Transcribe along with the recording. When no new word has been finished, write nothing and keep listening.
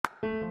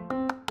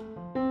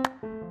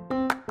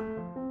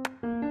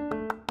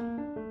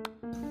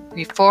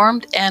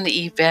Reformed and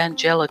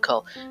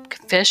Evangelical,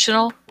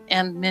 Confessional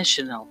and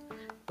Missional.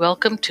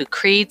 Welcome to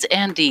Creeds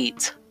and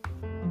Deeds.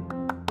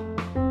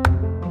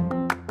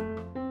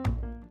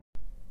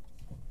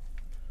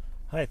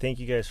 Hi, thank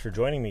you guys for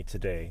joining me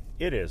today.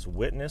 It is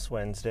Witness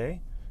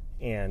Wednesday,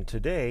 and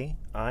today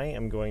I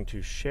am going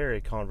to share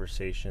a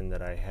conversation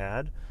that I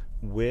had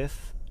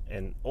with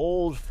an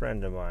old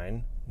friend of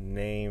mine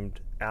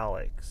named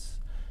Alex.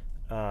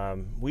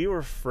 We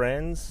were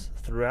friends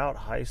throughout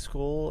high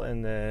school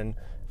and then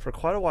for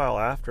quite a while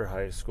after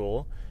high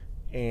school,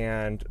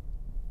 and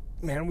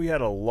man, we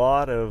had a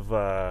lot of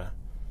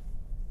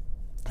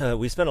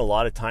we spent a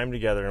lot of time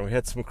together, and we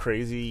had some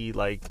crazy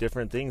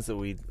different things that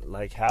we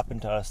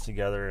happened to us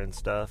together and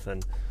stuff,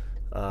 and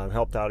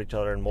helped out each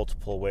other in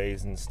multiple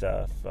ways and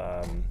stuff.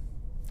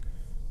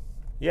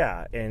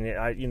 Yeah, and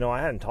I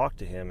hadn't talked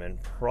to him in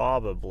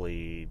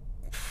probably,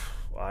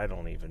 I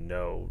don't even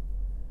know,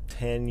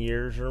 10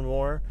 years or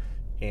more,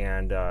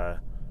 and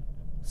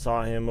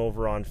saw him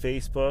over on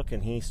Facebook,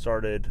 and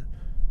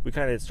we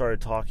kind of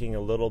started talking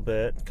a little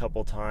bit, a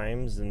couple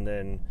times, and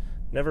then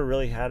never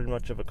really had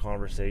much of a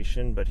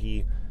conversation, but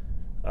he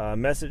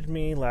messaged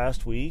me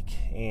last week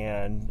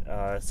and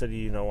said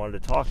he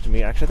wanted to talk to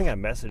me. Actually, I think I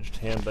messaged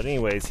him, but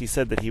anyways, he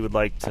said that he would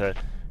like to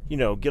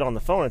get on the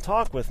phone and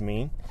talk with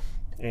me,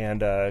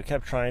 and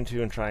kept trying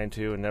to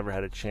and never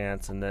had a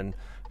chance. And then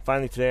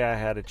finally today I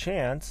had a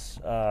chance.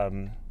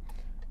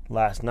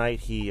 Last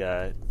night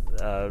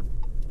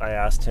I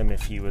asked him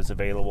if he was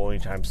available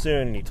anytime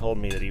soon, and he told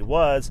me that he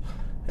was.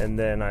 And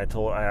then I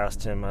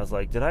asked him, I was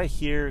like, did I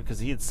hear, because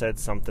he had said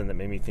something that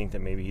made me think that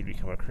maybe he'd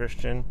become a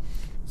Christian.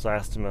 So I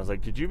asked him, I was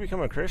like, did you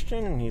become a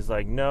Christian? And he's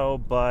like, no,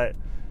 but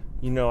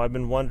I've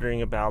been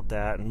wondering about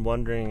that, and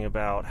wondering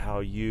about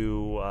how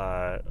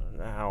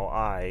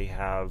I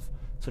have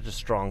such a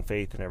strong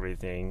faith and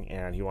everything,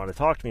 and he wanted to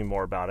talk to me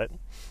more about it.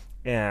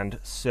 And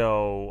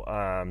so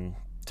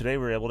today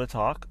we were able to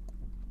talk,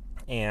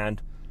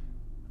 and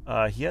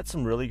he had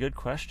some really good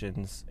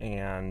questions,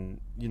 and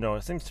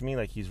it seems to me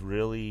like he's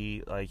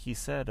really, he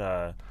said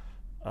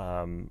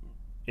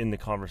in the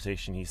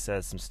conversation, he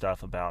says some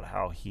stuff about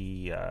how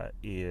he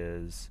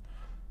is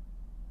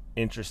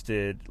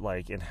interested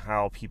in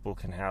how people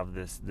can have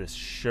this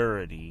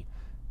surety,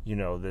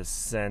 this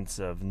sense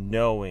of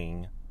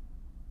knowing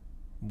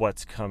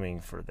what's coming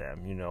for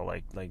them,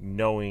 like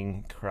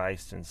knowing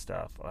Christ and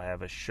stuff. I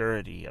have a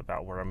surety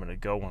about where I'm going to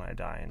go when I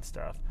die and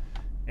stuff.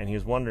 And he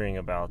was wondering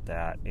about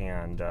that,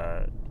 and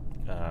I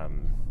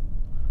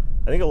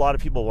think a lot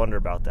of people wonder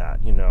about that,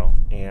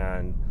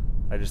 and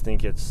I just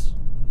think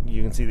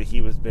you can see that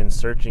he was been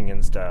searching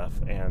and stuff.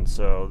 And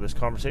so this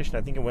conversation,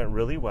 I think it went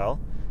really well,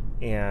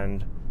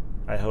 and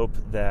I hope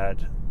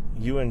that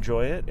you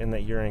enjoy it and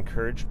that you're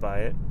encouraged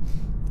by it.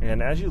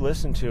 And as you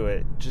listen to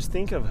it, just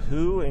think of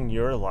who in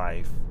your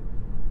life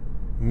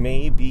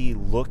may be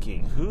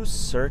looking, who's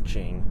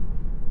searching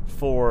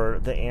for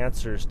the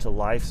answers to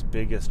life's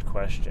biggest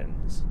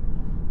questions,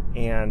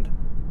 and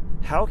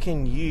how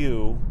can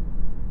you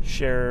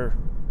share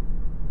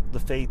the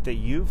faith that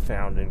you've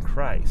found in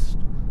Christ?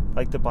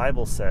 Like the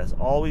Bible says,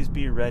 always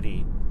be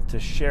ready to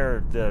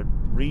share the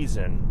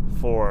reason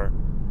for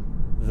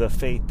the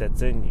faith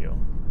that's in you.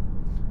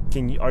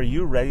 Are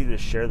you ready to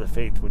share the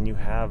faith when you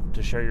have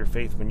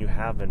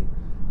an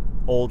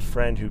old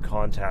friend who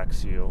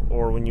contacts you,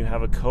 or when you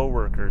have a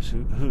coworker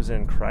who's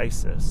in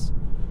crisis?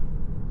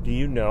 Do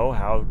you know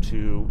how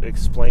to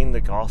explain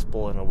the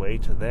gospel in a way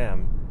to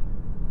them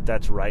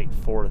that's right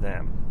for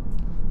them?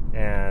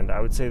 And I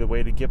would say the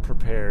way to get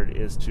prepared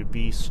is to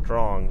be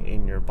strong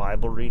in your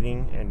Bible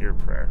reading and your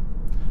prayer.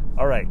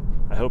 All right,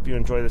 I hope you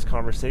enjoy this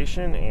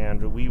conversation,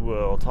 and we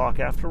will talk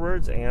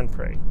afterwards and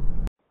pray.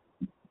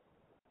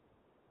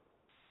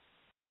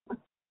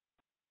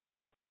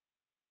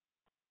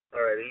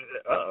 All right,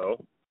 uh-oh.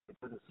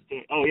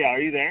 Oh, yeah, are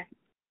you there?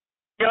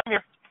 Yeah, I'm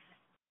here.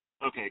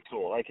 Okay,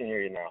 cool. I can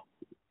hear you now.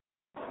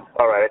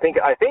 All right, I think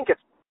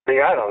it's,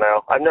 I don't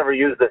know. I've never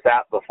used this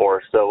app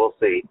before, so we'll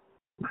see.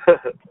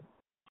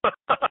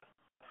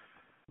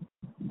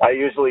 I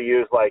usually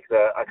use the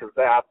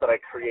app that I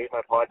create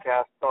my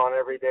podcasts on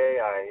every day.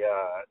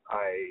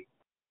 I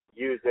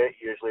use it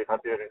usually if I'm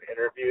doing an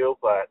interview,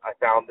 but I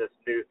found this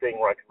new thing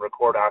where I can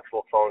record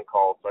actual phone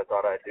calls, so I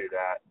thought I'd do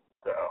that.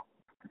 So,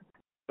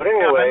 but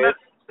anyway,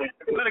 I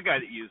met a guy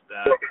that used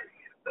that.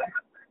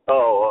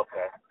 Oh,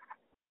 okay.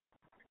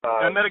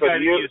 I met a guy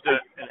that used an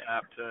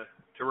app to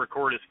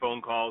record his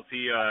phone calls.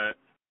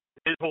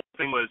 His whole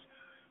thing was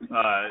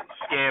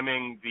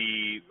scamming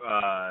the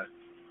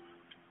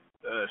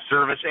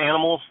service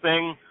animals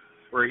thing,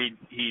 where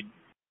he'd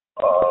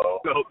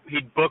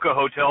book a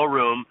hotel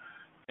room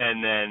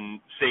and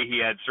then say he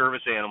had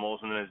service animals,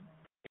 and then his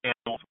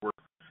animals were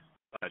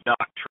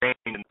not trained,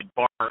 and they'd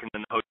bark, and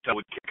then the hotel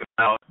would kick him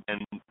out,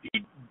 and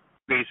he'd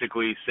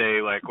basically say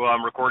well,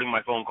 I'm recording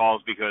my phone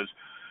calls because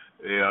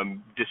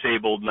I'm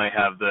disabled and I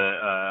have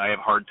a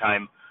hard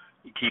time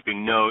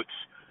keeping notes,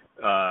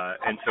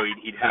 and so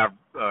he'd have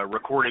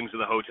recordings of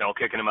the hotel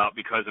kicking him out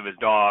because of his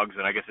dogs,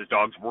 and I guess his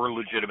dogs were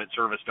legitimate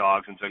service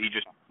dogs, and so he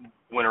just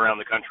went around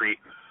the country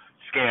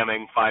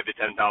scamming $5,000 to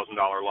 $10,000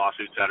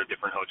 lawsuits out of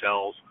different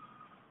hotels.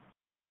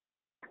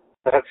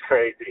 That's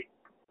crazy.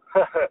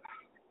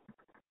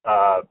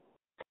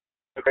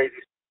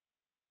 Crazy.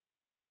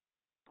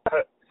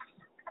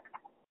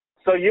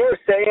 So you were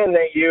saying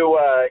that you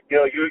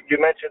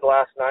mentioned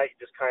last night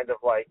just kind of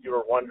like you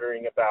were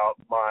wondering about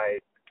my,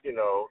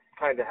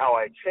 kind of how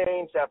I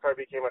changed after I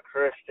became a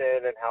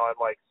Christian and how I'm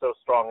like so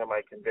strong in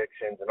my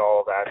convictions and all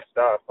of that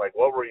stuff. Like,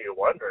 what were you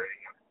wondering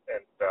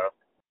and stuff?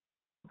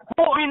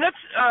 Well, I mean,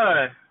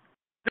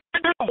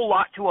 there's a whole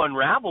lot to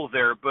unravel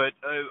there, but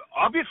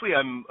obviously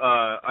I'm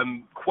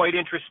quite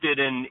interested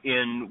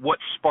in what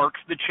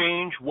sparked the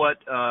change, what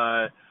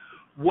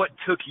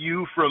took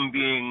you from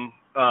being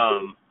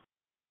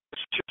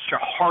such a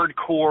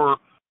hardcore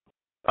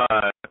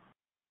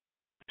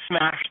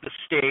smash the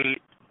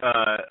state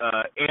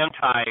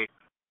anti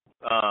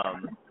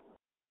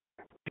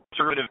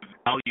conservative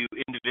value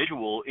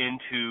individual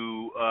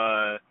into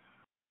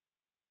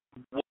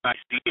what I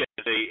see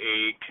as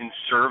a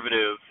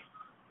conservative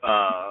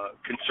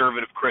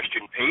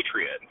Christian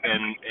patriot,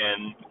 and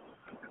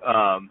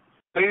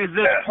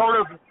that's part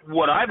of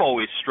what I've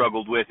always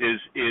struggled with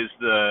is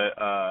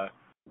the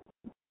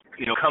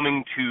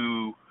coming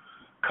to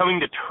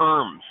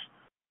terms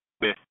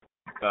with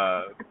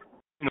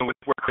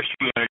with where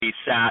Christianity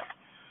sat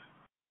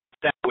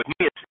with me.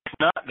 It's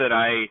not that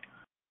I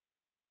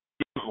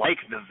didn't like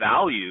the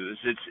values.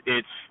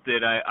 It's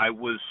that I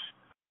was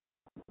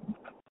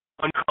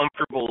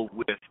uncomfortable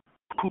with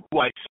who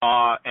I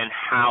saw and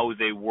how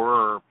they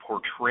were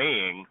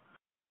portraying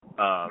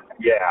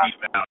these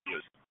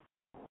values.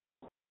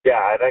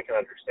 Yeah, and I can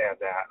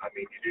understand that. I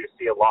mean, you do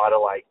see a lot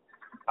of like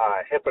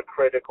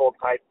hypocritical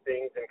type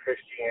things in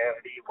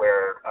Christianity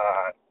where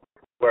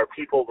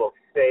people will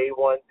say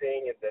one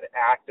thing and then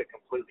act a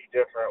completely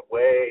different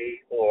way,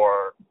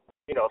 or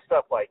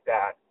stuff like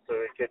that. So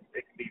it can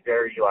be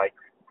very like,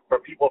 for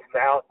people from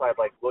the outside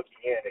like looking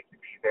in, it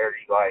can be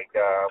very like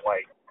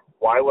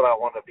why would I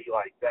want to be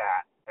like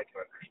that? I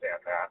can understand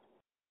that.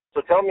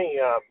 So tell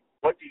me,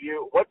 what do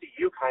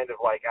you kind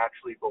of like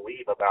actually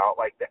believe about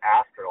like the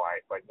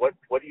afterlife? Like what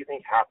do you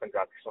think happens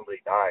after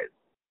somebody dies?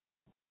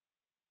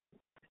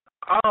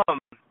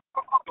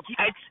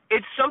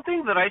 It's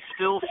something that I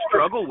still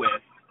struggle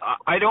with.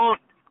 I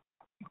don't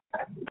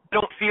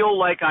feel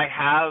like I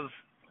have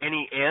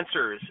any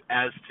answers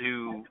as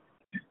to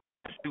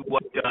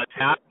what does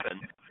happen,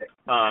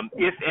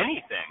 if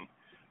anything.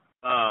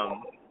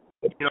 I've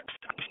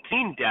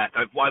seen death.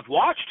 I've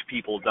watched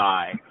people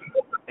die,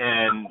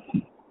 and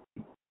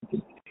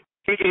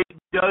it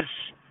does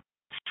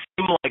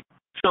seem like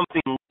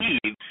something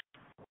leaves.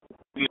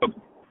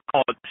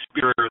 Call it the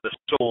spirit or the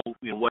soul,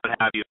 what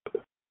have you.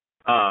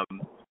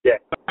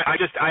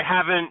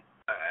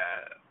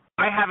 I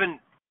haven't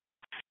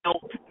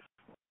felt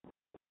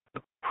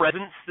the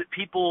presence that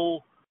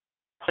people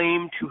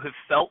claim to have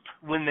felt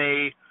when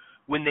they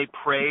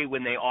pray,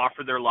 when they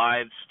offer their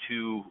lives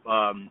to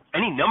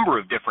any number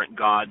of different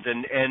gods.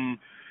 And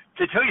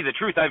to tell you the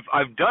truth,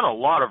 I've done a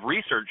lot of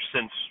research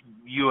since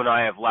you and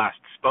I have last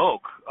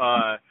spoke.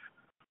 I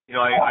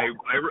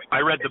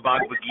read the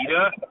Bhagavad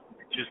Gita,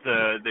 which is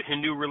the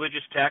Hindu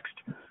religious text.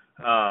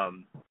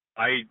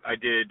 I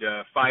did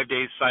 5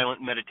 days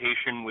silent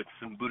meditation with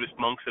some Buddhist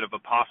monks at a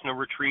Vipassana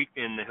retreat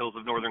in the hills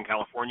of Northern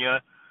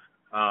California.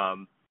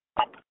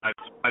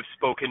 I've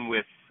spoken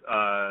with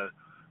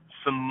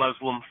some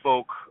Muslim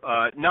folk,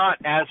 not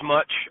as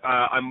much.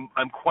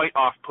 I'm quite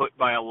off put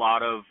by a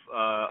lot of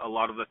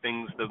the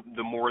things.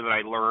 The more that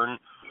I learn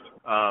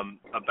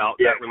about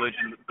that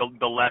religion,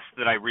 the less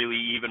that I really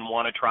even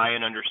want to try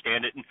and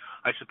understand it. And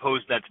I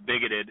suppose that's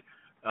bigoted,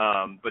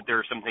 but there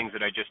are some things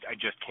that I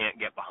just can't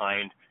get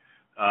behind.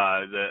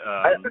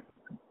 The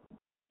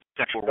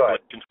sexual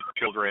relations with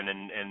children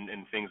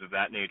and things of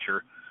that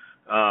nature.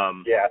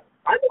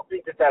 I don't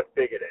think that's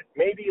bigoted.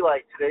 Maybe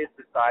like today's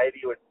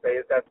society would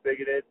say that's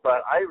bigoted, but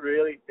I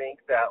really think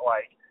that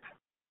like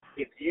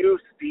if you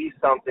see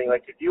something,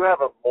 like if you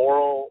have a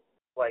moral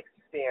like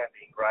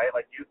standing, right?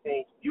 Like you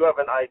think you have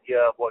an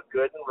idea of what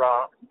good and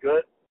wrong,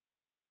 good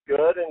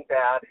and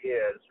bad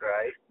is,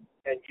 right?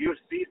 And you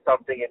see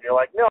something and you're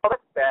like, no,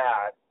 that's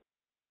bad.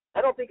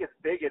 I don't think it's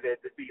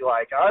bigoted to be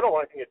like, I don't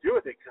want anything to do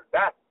with it because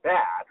that's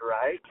bad,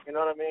 right? You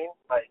know what I mean?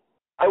 Like,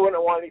 I wouldn't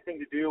want anything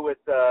to do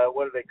with,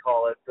 what do they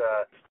call it,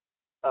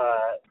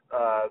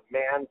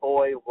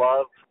 man-boy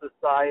love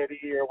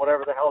society or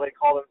whatever the hell they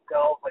call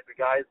themselves, like the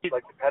guys,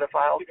 like the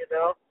pedophiles,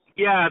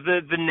 Yeah,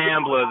 the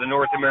NAMBLA, the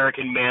North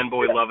American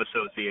Man-Boy Love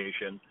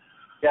Association.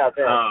 Yeah,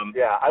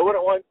 I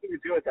wouldn't want anything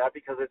to do with that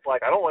because it's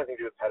like, I don't want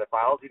anything to do with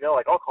pedophiles,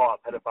 like I'll call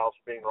out pedophiles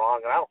for being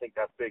wrong, and I don't think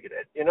that's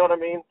bigoted. You know what I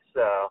mean?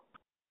 So...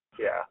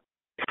 yeah.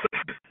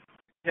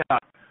 Yeah.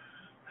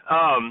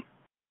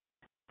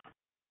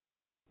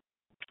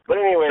 But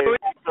anyway,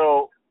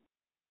 so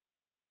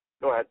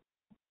go ahead.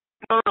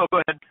 No, go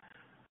ahead.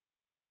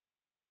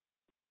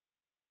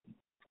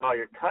 Oh,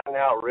 you're cutting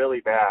out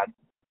really bad.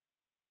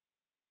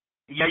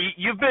 Yeah,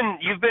 you've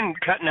been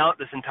cutting out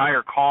this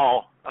entire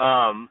call.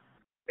 Yeah,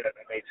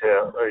 me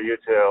too, or you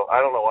too. I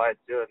don't know why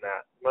it's doing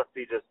that. Must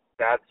be just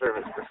bad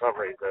service for some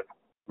reason.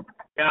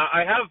 Yeah,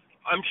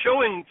 I'm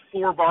showing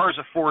 4 bars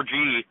of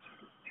 4G.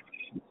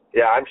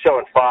 Yeah, I'm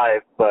showing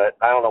 5, but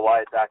I don't know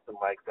why it's acting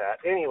like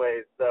that.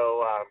 Anyways,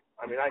 so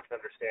I mean, I can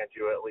understand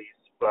you at least,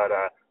 but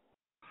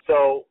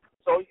so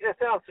it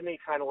sounds to me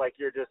kind of like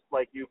you're just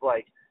like you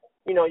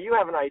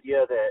have an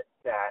idea that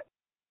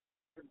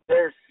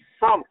there's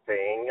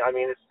something. I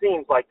mean, it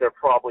seems like there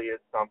probably is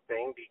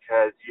something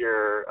because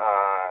you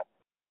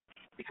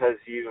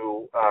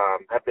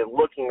have been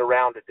looking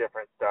around at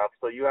different stuff,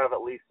 so you have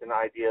at least an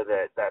idea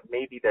that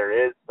maybe there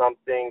is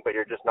something, but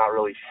you're just not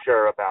really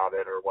sure about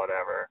it or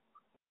whatever.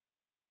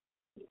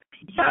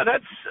 Yeah,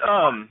 that's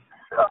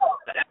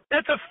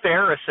a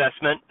fair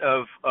assessment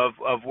of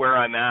where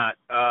I'm at.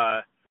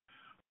 I'm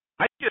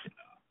just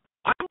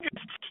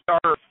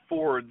starved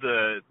for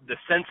the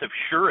sense of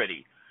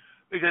surety,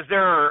 because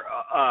there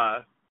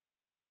are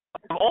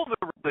of all the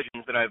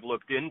religions that I've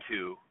looked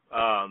into,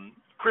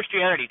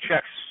 Christianity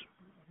checks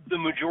the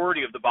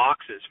majority of the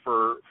boxes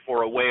for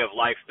a way of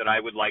life that I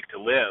would like to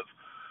live.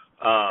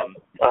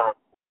 The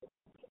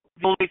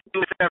only thing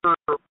that's ever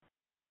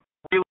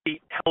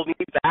really held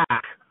me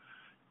back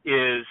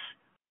is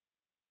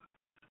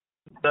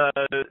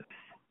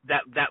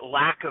that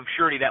lack of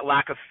surety, that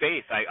lack of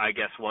faith, I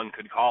guess one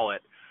could call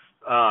it.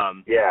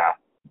 Yeah.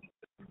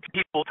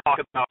 People talk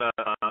about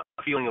a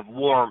feeling of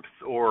warmth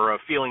or a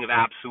feeling of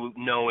absolute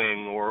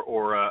knowing, or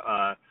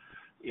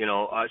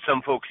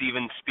some folks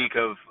even speak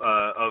of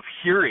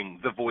hearing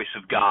the voice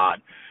of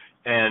God,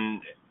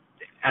 and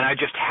I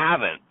just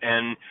haven't,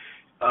 and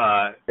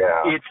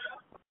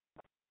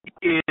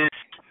it's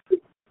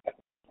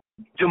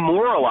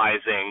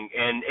demoralizing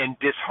and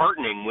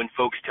disheartening when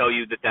folks tell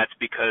you that that's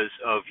because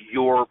of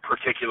your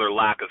particular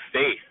lack of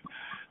faith.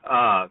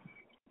 How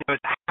does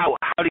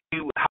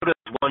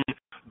one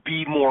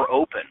be more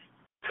open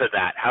to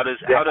that? How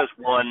does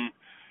one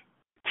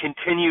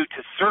continue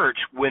to search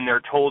when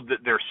they're told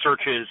that their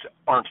searches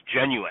aren't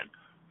genuine?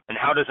 And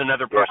how does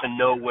another person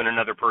know when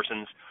another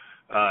person's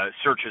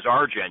searches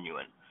are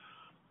genuine?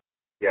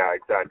 Yeah,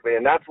 exactly.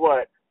 And that's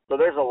so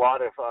there's a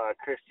lot of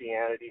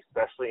Christianity,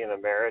 especially in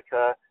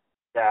America,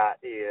 that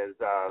is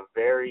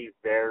very,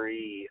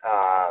 very,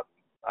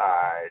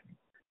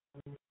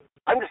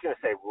 I'm just going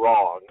to say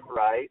wrong,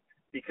 right?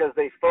 Because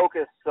they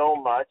focus so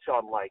much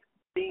on like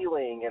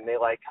feeling, and they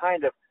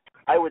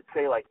I would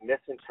say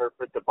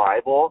misinterpret the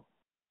Bible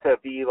to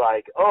be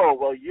like, oh,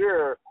 well,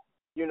 you're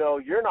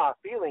not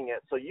feeling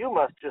it, so you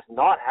must just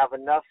not have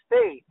enough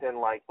faith, and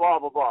like blah,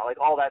 blah, blah, like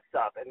all that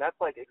stuff. And that's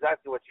like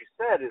exactly what you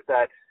said, is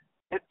that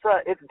it's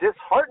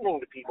disheartening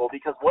to people,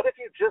 because what if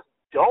you just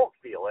don't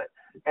feel it?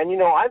 And,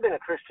 I've been a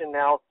Christian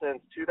now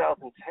since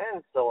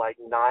 2010, so like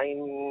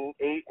 9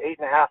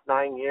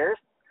 years.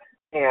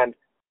 And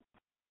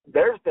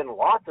there's been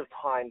lots of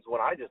times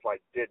when I just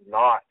did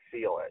not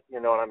feel it. You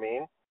know what I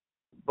mean?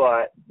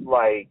 But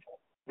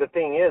the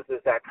thing is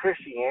that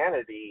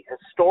Christianity,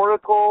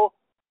 historical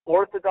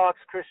Orthodox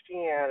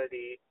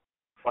Christianity,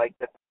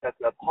 that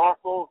the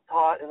apostles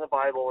taught in the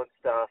Bible and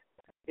stuff,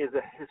 is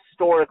a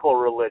historical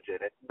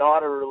religion. It's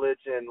not a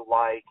religion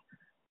like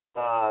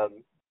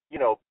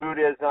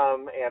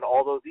Buddhism and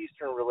all those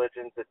Eastern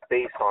religions that's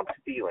based on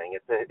feeling.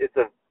 It's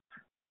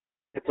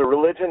a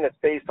religion that's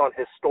based on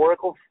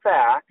historical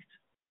fact,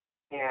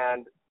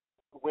 and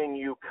when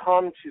you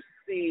come to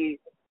see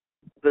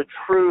the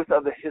truth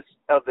of the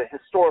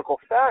historical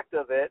fact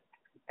of it,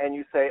 and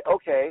you say,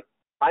 okay,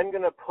 I'm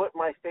going to put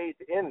my faith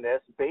in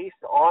this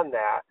based on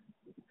that,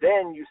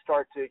 then you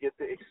start to get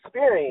the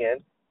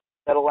experience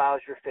that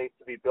allows your faith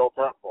to be built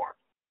up more.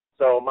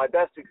 So my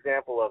best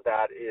example of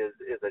that is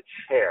a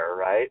chair,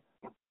 right?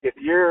 If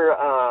you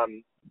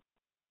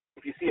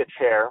see a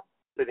chair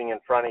sitting in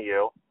front of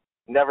you,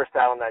 never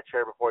sat on that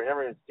chair before,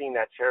 never even seen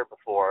that chair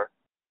before,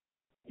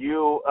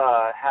 you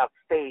have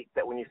faith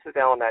that when you sit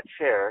down on that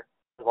chair,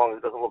 as long as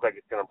it doesn't look like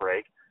it's going to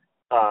break,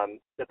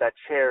 that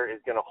chair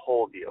is going to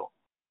hold you.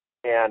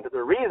 And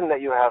the reason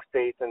that you have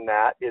faith in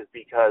that is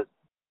because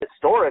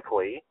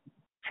historically,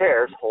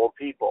 chairs hold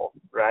people,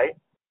 right?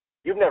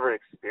 You've never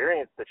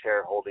experienced the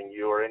chair holding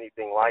you or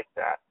anything like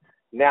that.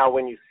 Now,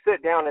 when you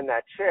sit down in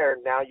that chair,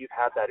 now you've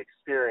had that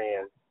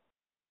experience,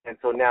 and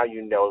so now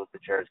you know that the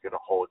chair is going to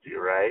hold you,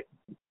 right?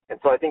 And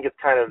so I think it's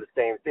kind of the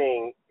same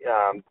thing,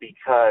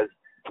 because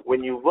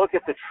when you look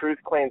at the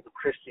truth claims of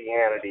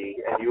Christianity,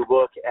 and you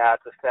look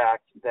at the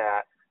fact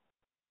that,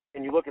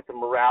 and you look at the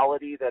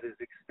morality that is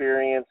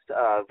experienced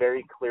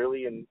very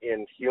clearly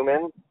in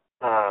humans,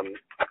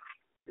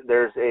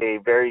 there's a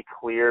very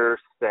clear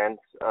sense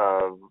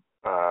of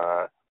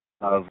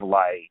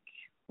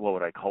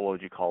what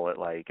would you call it,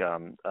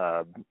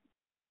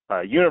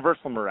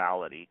 universal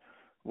morality,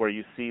 where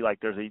you see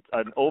there's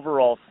an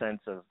overall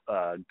sense of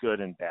good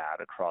and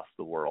bad across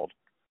the world.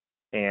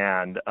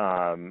 And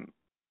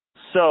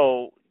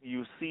so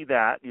you see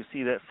that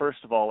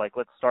first of all,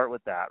 let's start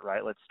with that,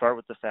 right? Let's start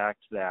with the fact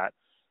that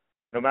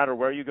no matter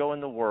where you go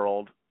in the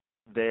world,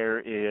 there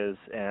is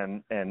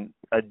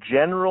a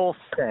general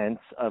sense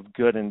of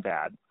good and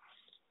bad.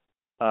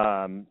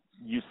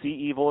 You see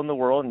evil in the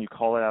world and you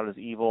call it out as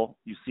evil.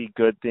 You see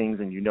good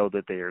things and you know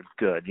that they are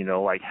good,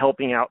 like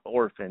helping out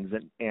orphans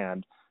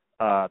and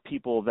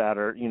people that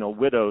are,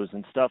 widows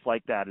and stuff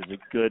like that is a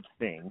good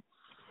thing.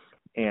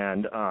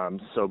 And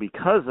so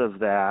because of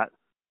that,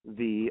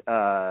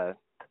 that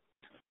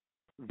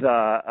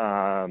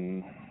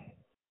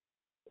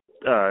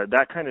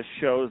kind of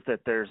shows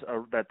that there's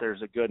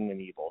a good and an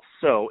evil.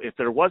 So if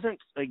there wasn't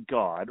a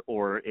God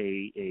or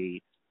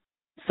a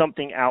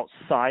something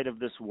outside of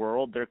this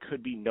world, there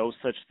could be no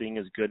such thing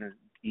as good and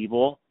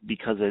evil,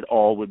 because it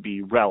all would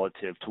be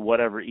relative to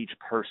whatever each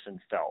person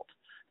felt.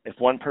 If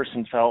one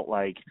person felt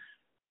like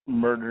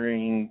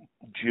murdering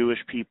Jews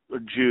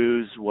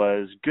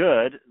was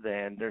good,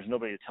 then there's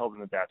nobody to tell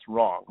them that that's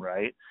wrong,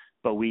 right?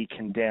 But we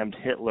condemned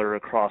Hitler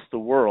across the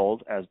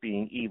world as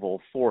being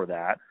evil for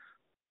that,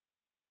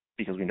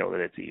 because we know that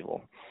it's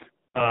evil.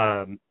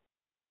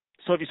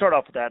 So if you start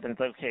off with that, then it's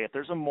like, okay, if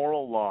there's a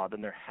moral law, then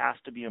there has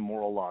to be a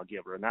moral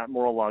lawgiver, and that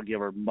moral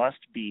lawgiver must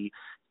be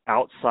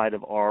outside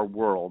of our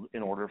world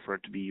in order for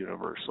it to be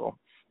universal.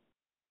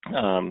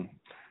 Then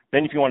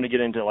if you want to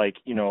get into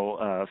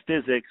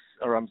physics,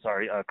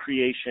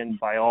 creation,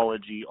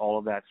 biology, all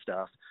of that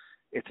stuff,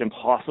 it's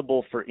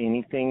impossible for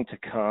anything to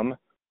come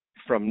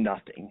from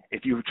nothing.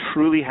 If you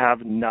truly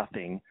have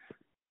nothing,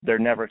 there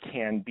never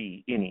can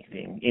be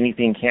anything.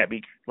 Anything can't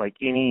be,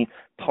 any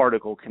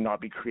particle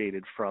cannot be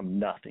created from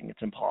nothing.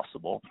 It's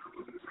impossible.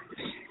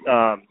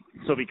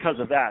 So because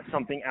of that,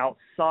 something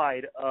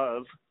outside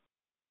of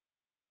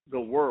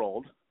the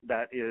world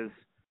that is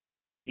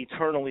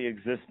eternally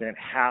existent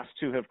has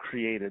to have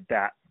created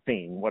that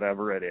thing,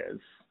 whatever it is.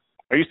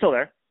 Are you still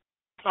there?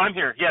 I'm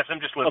here. Yes, I'm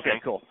just listening.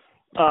 Okay, cool.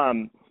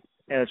 And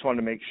I just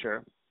wanted to make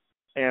sure.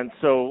 And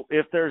so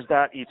if there's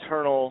that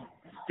eternal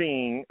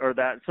thing, or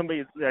that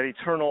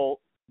eternal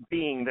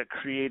being that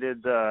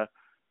created the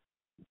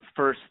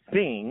first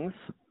things,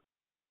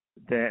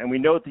 then, and we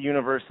know that the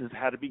universe has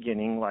had a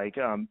beginning,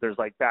 there's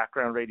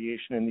background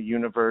radiation in the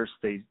universe.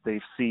 They've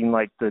seen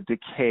the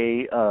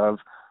decay of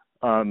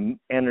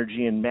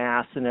energy and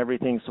mass and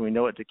everything, so we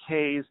know it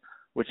decays,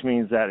 which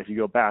means that if you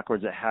go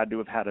backwards, it had to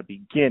have had a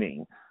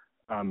beginning.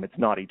 It's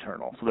not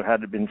eternal, so there had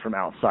to have been from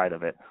outside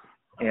of it.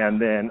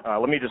 And then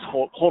let me just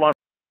hold on.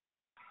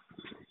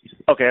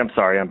 Okay, I'm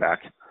sorry, I'm back.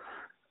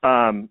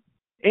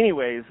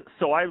 Anyways,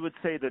 so I would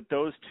say that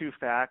those two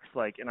facts,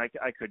 and I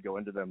could go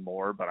into them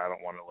more, but I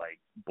don't want to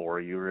bore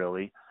you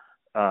really.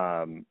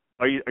 Are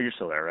you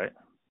still there, right?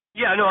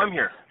 Yeah, no, I'm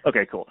here.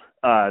 Okay, cool.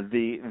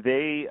 They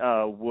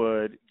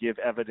would give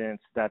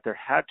evidence that there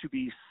had to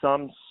be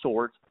some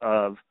sort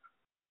of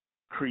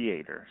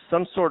creator,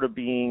 some sort of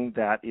being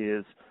that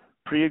is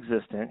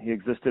pre-existent. He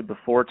existed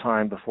before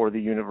time, before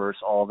the universe,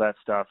 all that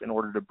stuff, in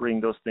order to bring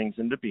those things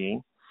into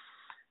being.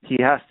 He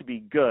has to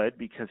be good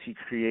because he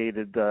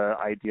created the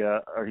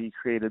idea, or he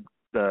created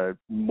the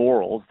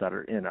morals that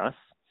are in us.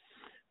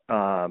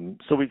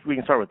 So we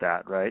can start with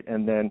that, right?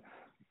 And then,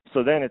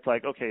 so then it's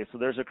okay, so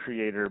there's a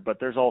creator, but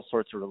there's all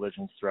sorts of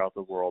religions throughout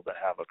the world that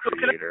have a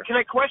creator. Can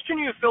I question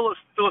you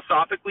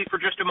philosophically for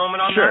just a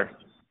moment on that?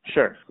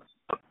 Sure.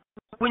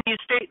 When you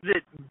state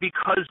that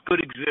because good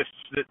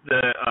exists,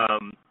 that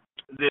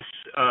this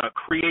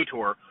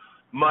creator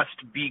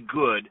must be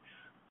good,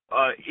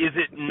 is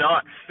it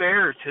not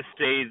fair to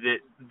say that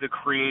the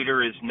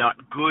creator is not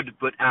good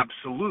but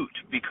absolute,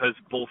 because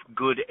both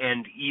good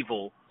and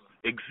evil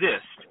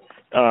exist,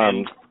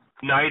 and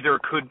neither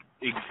could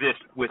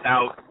exist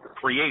without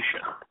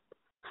creation?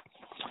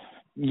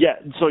 Yeah,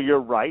 so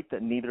you're right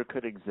that neither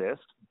could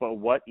exist, but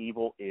what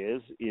evil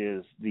is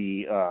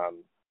the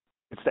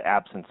it's the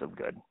absence of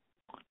good.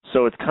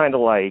 So it's kind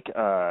of like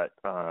the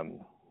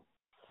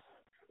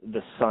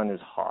sun is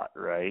hot,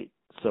 right?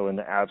 So in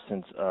the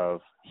absence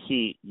of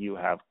heat, you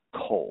have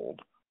cold.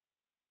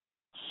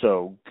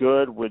 So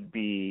good would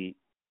be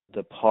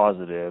the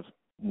positive,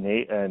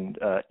 and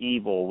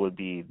evil would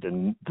be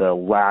the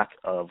lack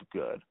of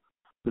good.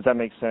 Does that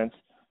make sense?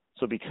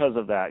 So because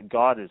of that,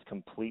 God is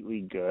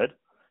completely good,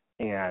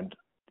 and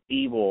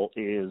evil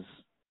is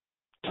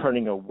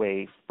turning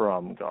away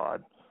from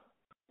God,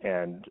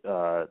 and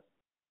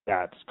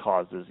that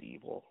causes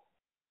evil.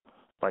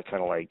 By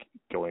kind of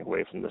going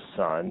away from the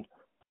sun,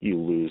 you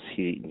lose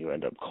heat and you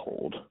end up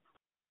cold.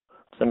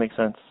 Does that make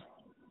sense?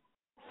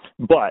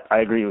 But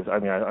I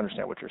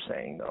understand what you're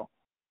saying, though.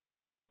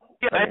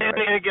 Yeah, and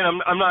again,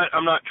 I'm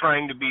not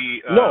trying to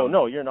be.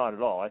 No, you're not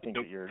at all. I think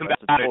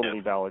that's a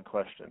totally valid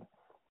question.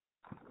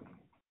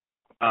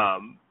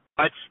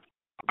 That's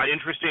an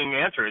interesting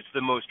answer. It's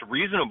the most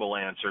reasonable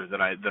answer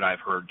that I've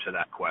heard to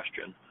that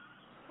question.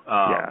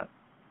 Yeah.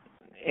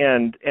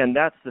 And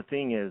that's the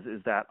thing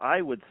is that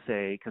I would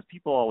say, because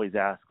people always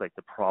ask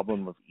the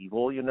problem of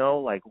evil,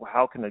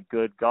 how can a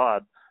good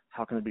God,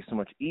 how can there be so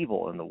much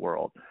evil in the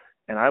world?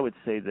 And I would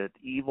say that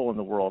evil in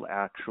the world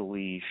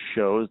actually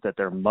shows that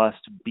there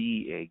must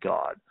be a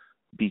God,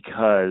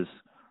 because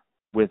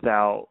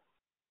without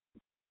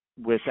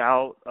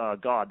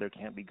God there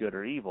can't be good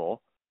or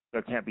evil,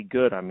 there can't be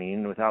good. I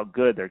mean, without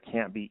good, there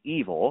can't be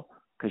evil,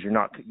 because you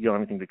don't have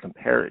anything to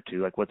compare it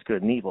to, like what's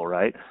good and evil,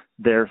 right?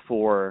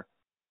 Therefore,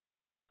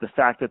 the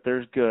fact that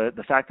there's good,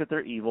 the fact that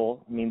they're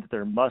evil means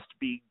there must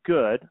be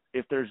good.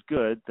 If there's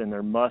good, then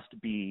there must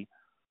be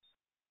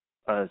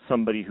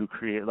somebody who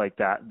created like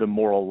that, the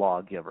moral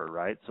lawgiver,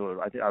 right?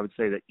 So I would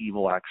say that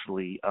evil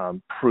actually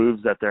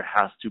proves that there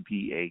has to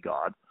be a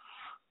God.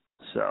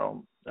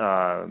 So,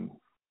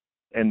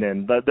 and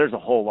then there's a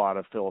whole lot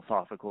of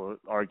philosophical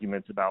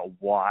arguments about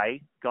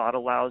why God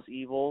allows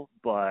evil,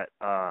 but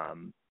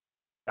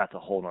that's a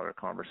whole other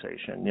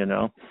conversation, you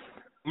know?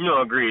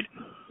 No, agreed.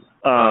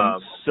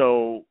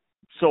 So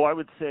I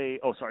would say,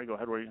 oh, sorry, go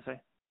ahead. What were you going to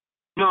say?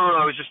 No,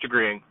 I was just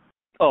agreeing.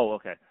 Oh,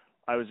 okay.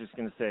 I was just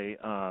going to say,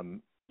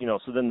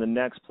 so then the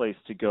next place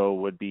to go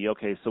would be,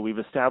 okay, so we've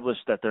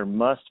established that there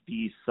must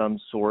be some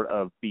sort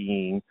of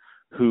being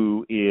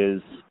who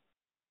is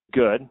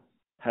good,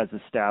 has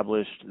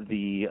established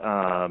the,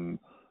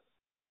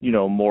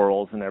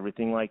 morals and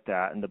everything like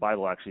that. And the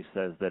Bible actually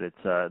says that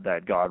it's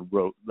that God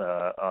wrote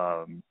the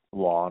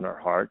law in our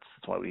hearts.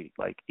 That's why we,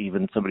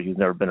 even somebody who's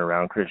never been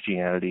around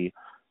Christianity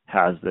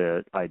has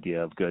the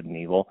idea of good and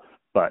evil.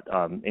 But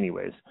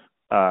anyways,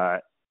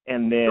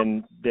 and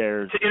then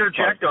there's... To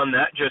interject on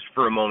that just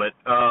for a moment,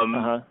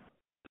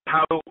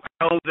 how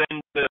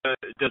then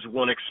does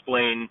one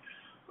explain,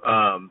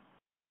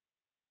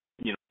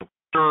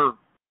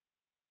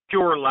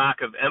 pure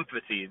lack of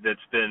empathy that's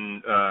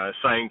been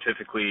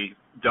scientifically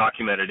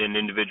documented in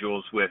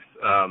individuals with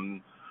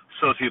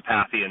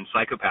sociopathy and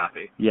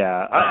psychopathy?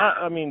 Yeah,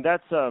 I mean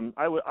that's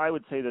I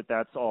would say that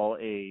that's all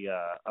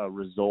a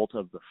result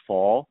of the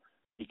fall,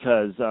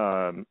 because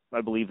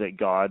I believe that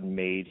God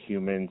made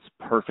humans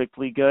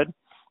perfectly good,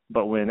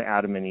 but when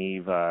Adam and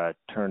Eve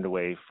turned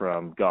away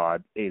from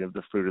God, ate of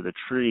the fruit of the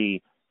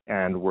tree,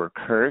 and were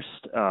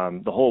cursed,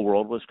 the whole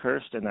world was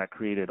cursed, and that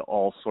created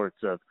all sorts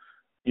of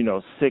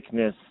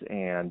sickness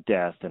and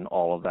death and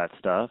all of that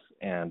stuff,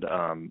 and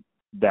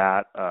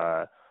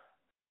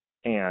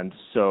and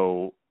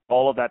so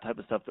all of that type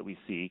of stuff that we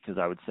see, because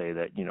I would say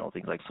that,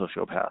 things like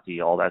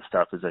sociopathy, all that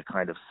stuff is a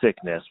kind of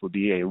sickness, would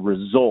be a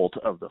result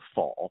of the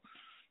fall.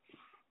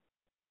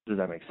 Does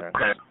that make sense?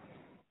 Okay.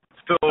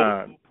 So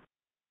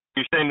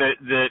you're saying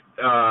that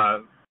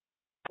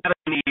Adam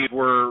and Eve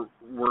were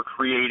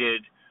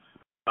created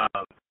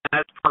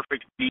as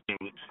perfect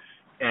beings,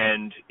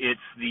 and it's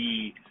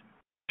the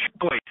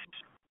choice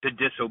to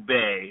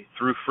disobey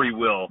through free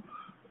will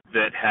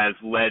that has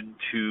led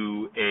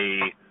to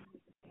a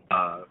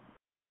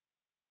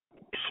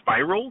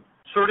spiral,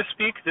 so to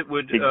speak, that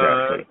would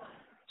exactly.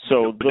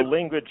 So the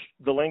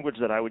language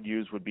that I would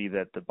use would be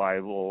that the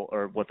Bible,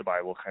 or what the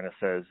Bible kind of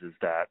says, is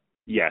that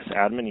yes,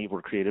 Adam and Eve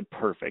were created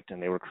perfect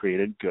and they were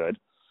created good,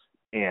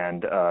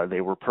 and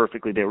they were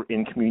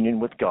in communion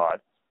with God,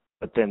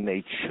 but then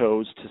they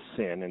chose to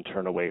sin and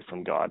turn away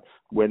from God.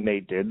 When they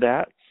did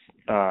that,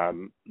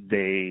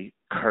 they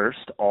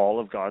cursed all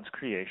of God's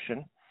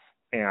creation,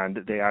 and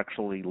they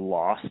actually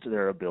lost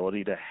their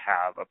ability to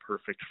have a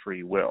perfect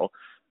free will,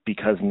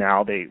 because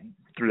now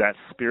through that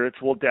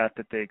spiritual death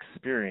that they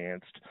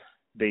experienced,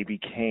 they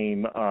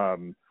became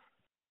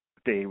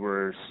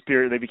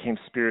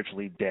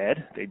spiritually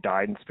dead. They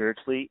died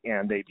spiritually,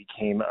 and they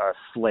became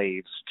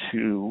slaves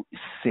to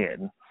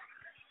sin.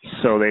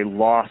 So they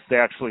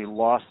actually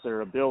lost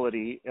their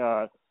ability,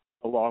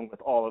 along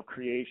with all of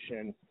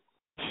creation,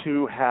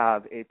 to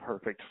have a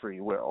perfect free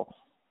will.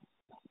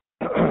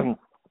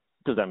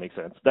 Does that make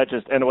sense?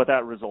 And what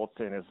that results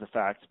in is the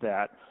fact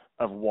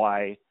of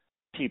why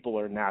people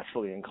are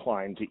naturally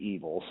inclined to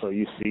evil. So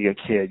you see a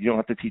kid, you don't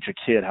have to teach a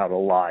kid how to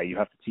lie, you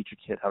have to teach a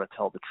kid how to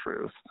tell the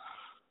truth.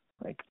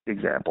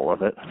 Example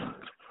of it.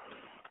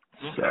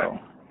 Okay. So,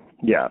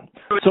 yeah.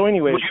 So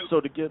anyway, would you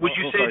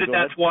say that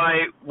that's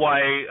why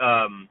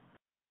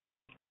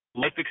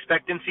life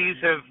expectancies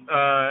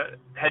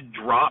had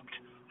dropped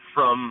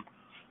from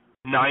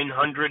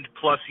 900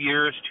 plus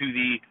years to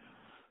the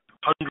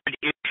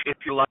 100-ish, if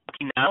you're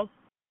lucky now?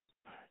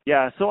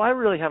 Yeah, so I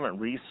really haven't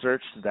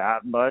researched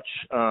that much.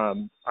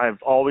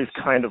 I've always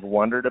kind of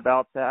wondered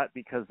about that,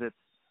 because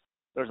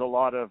there's a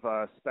lot of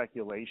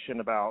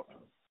speculation about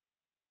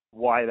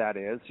why that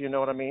is, you know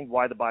what I mean?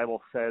 Why the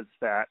Bible says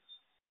that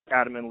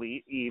Adam and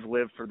Eve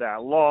lived for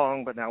that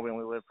long, but now we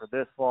only live for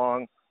this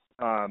long.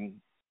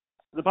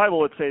 The Bible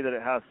would say that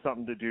it has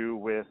something to do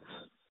with,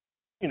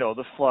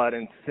 the flood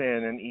and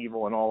sin and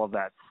evil and all of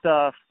that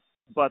stuff,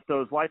 but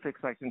those life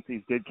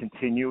expectancies did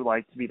continue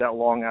to be that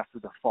long after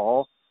the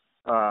fall,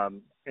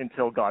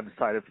 until God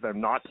decided for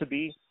them not to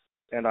be.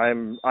 And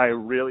I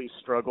really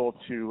struggle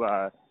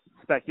to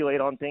speculate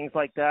on things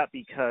like that,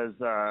 because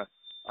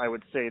I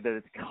would say that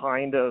it's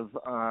kind of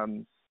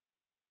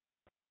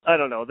I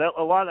don't know, that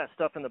a lot of that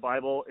stuff in the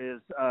Bible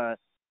is I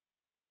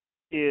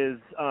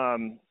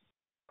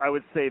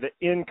would say the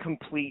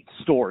incomplete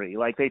story.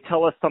 They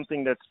tell us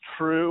something that's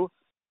true,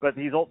 but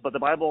the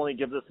Bible only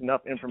gives us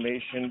enough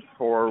information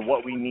for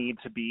what we need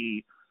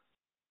to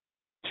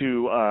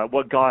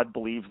what God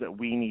believes that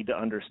we need to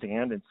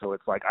understand. And so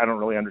it's I don't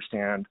really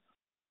understand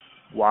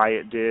why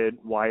it did,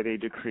 why they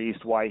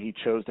decreased, why he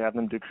chose to have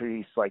them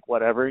decrease, like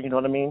whatever, you know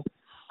what I mean?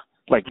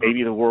 Like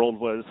maybe the world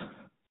was,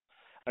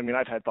 I mean,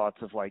 I've had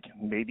thoughts of like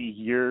maybe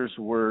years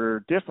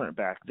were different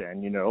back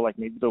then, you know, like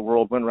maybe the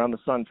world went around the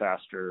sun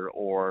faster,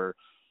 or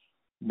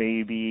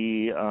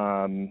maybe,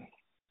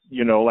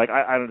 you know, like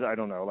I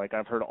don't know, like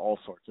I've heard all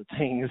sorts of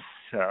things,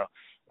 so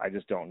I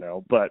just don't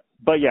know. But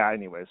yeah,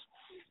 anyways.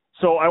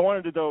 So I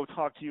wanted to though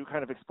talk to you,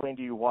 kind of explain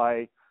to you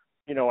why,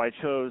 you know, I've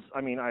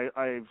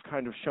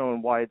kind of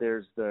shown why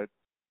there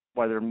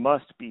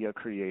must be a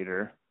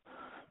creator,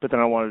 but then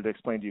I wanted to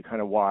explain to you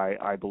kind of why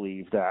I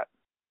believe that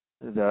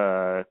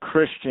the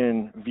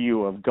Christian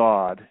view of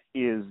God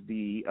is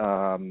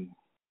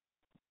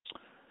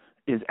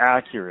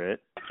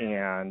accurate,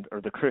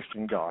 or the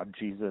Christian God,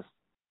 Jesus,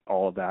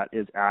 all of that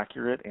is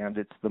accurate, and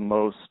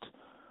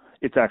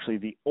it's actually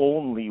the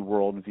only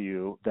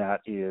worldview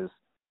that is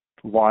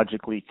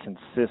logically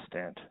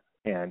consistent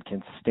and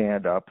can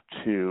stand up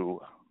to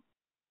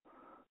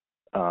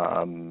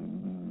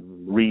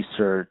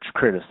research,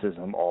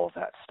 criticism, all of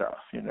that stuff,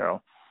 you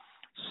know.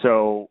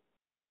 So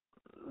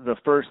the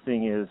first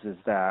thing is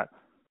that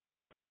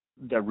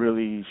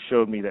really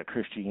showed me that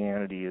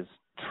Christianity is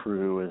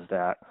true is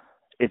that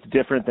it's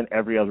different than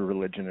every other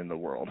religion in the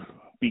world,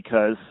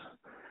 because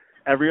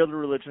every other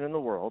religion in the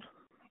world,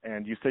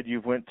 and you said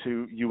you read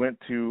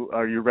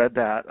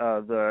that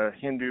the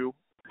Hindu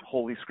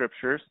Holy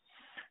Scriptures,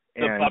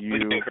 and the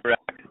Bhagavad Gita,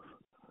 correct?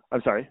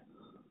 I'm sorry.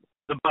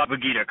 The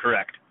Bhagavad Gita,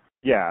 correct?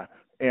 Yeah,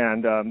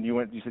 and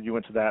you said you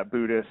went to that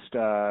Buddhist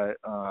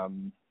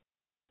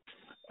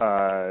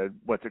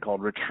what's it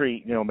called,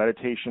 retreat, you know,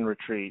 meditation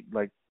retreat,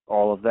 like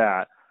all of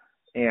that.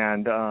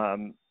 And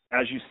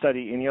as you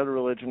study any other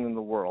religion in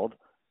the world,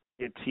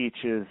 it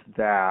teaches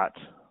that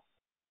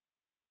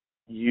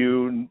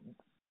you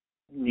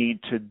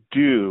need to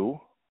do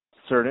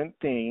certain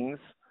things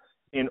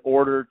in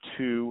order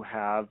to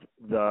have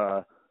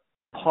the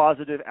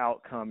positive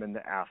outcome in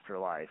the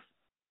afterlife,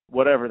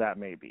 whatever that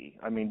may be.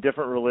 I mean,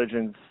 different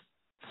religions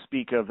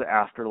speak of the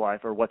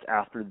afterlife, or what's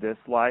after this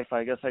life,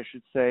 I guess I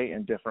should say,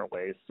 in different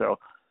ways. So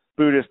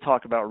Buddhists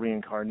talk about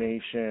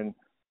reincarnation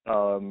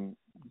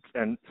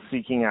and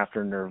seeking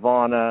after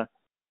nirvana.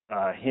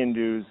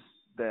 Hindus,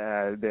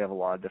 they have a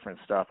lot of different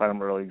stuff. I'm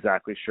not really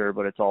exactly sure,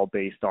 but it's all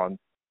based on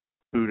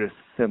Buddhist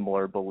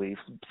similar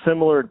beliefs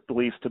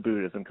to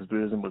Buddhism, because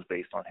Buddhism was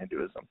based on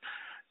Hinduism.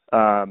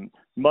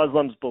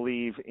 Muslims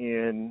believe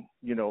in,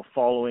 you know,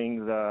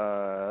 following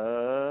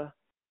the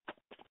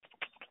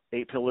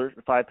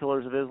 5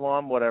 pillars of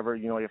Islam, whatever,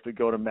 you know, you have to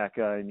go to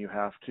Mecca and you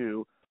have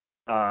to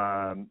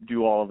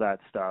do all of that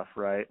stuff,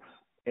 right?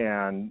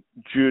 And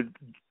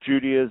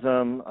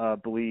Judaism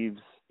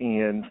believes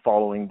in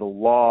following the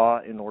law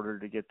in order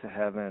to get to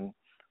heaven,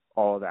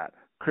 all of that.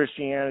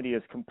 Christianity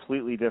is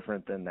completely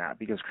different than that,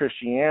 because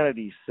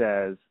Christianity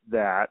says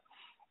that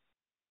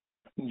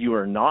you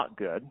are not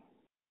good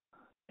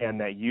and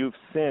that you've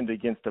sinned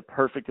against a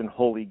perfect and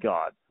holy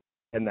God,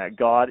 and that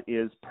God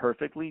is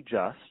perfectly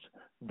just,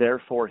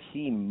 therefore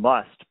he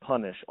must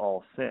punish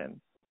all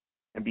sin.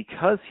 And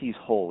because he's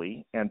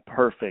holy and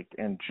perfect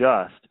and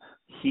just,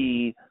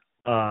 he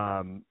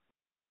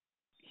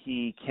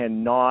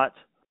cannot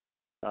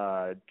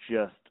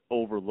just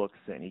overlook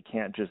sin. He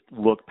can't just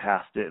look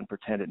past it and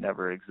pretend it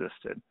never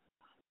existed.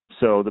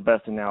 So the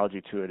best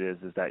analogy to it is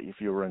that if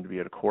you were to be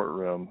at a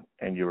courtroom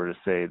and you were to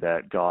say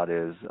that God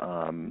is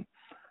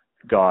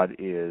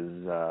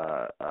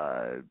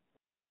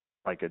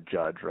like a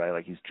judge, right?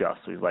 Like he's just,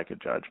 so he's like a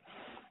judge.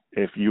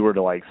 If you were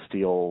to like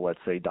steal, let's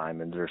say,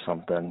 diamonds or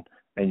something,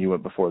 and you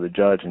went before the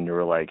judge and you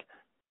were like,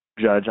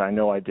 Judge, I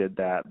know I did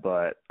that,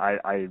 but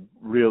I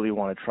really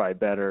want to try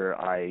better.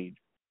 I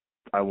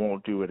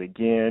won't do it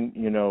again.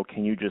 You know,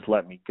 can you just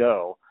let me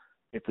go?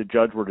 If the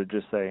judge were to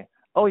just say,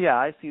 oh yeah,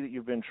 I see that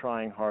you've been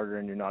trying harder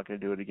and you're not going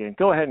to do it again,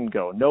 go ahead and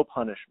go. No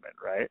punishment,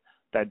 right?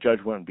 That judge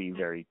wouldn't be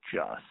very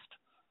just.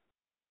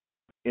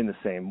 In the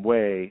same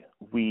way,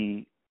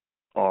 we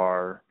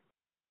are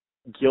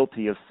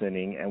guilty of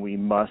sinning, and we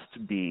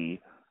must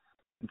be,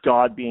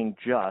 God being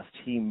just,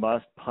 he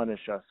must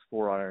punish us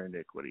for our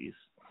iniquities.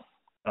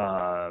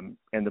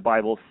 And the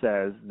Bible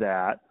says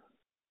that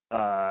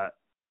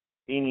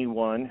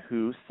anyone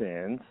who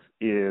sins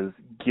is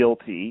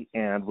guilty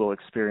and will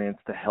experience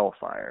the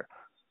hellfire,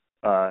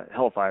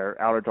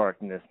 outer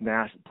darkness,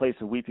 place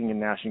of weeping and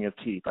gnashing of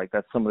teeth. Like,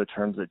 that's some of the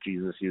terms that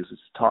Jesus uses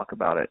to talk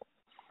about it.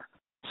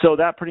 So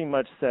that pretty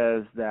much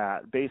says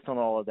that, based on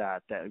all of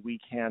that, that we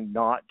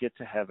cannot get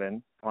to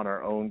heaven on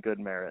our own good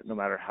merit, no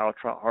matter how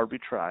hard we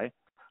try,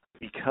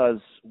 because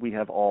we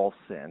have all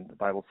sinned. The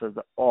Bible says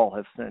that all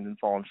have sinned and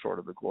fallen short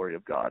of the glory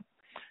of God.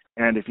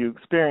 And if you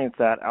experience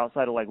that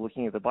outside of like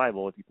looking at the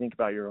Bible, if you think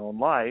about your own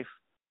life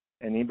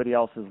and anybody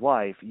else's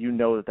life, you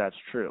know that that's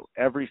true.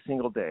 Every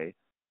single day,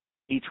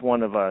 each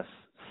one of us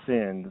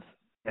sins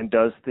and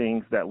does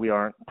things that we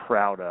aren't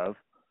proud of,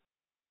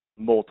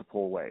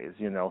 multiple ways,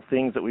 you know,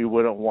 things that we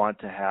wouldn't want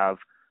to have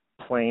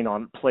played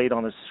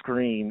on a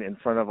screen in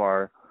front of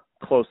our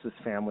closest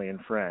family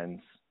and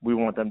friends. We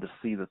want them to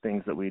see the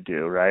things that we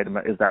do, right?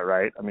 Is that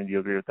right? I mean, do you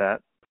agree with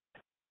that?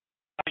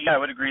 Yeah, I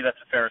would agree that's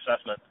a fair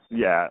assessment.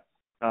 Yeah.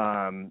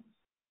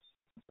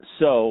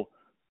 So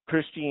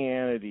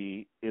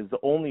Christianity is the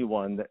only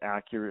one that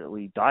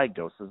accurately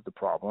diagnoses the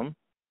problem,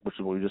 which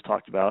is what we just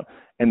talked about,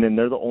 and then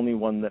they're the only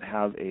one that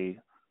have the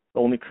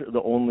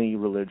only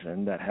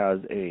religion that has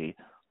a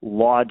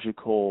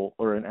logical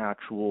or an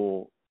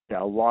actual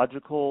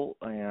logical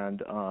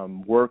and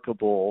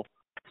workable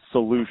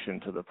solution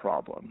to the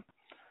problem.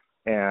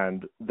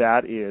 And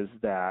that is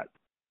that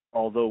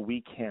although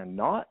we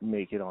cannot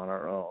make it on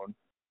our own,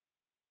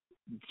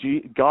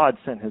 God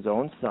sent his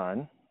own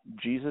son,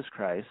 Jesus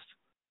Christ,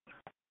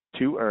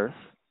 to earth,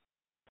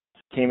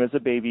 came as a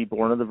baby,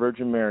 born of the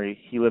Virgin Mary.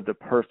 He lived a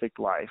perfect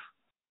life,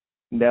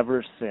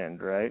 never sinned,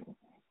 right?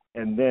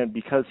 And then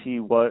because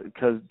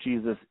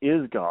Jesus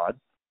is God,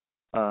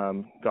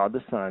 God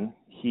the Son,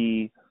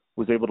 he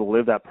was able to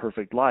live that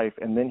perfect life,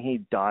 and then he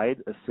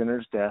died a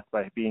sinner's death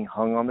by being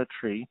hung on the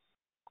tree,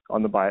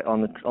 on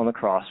the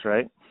cross,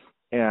 right?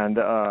 And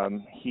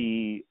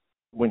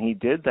when he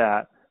did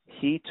that,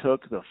 he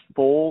took the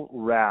full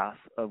wrath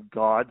of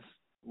God's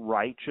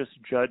righteous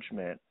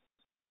judgment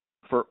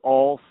for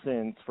all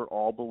sins, for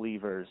all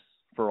believers,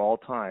 for all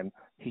time.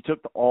 He took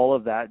all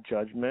of that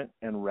judgment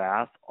and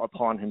wrath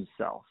upon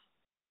himself.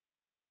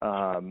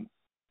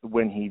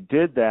 When he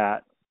did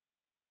that,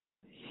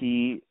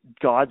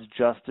 God's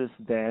justice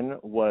then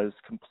was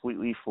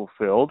completely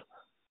fulfilled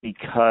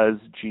because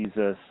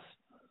Jesus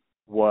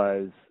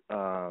was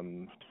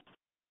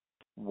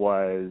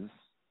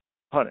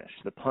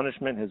punished. The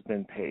punishment has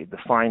been paid. The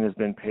fine has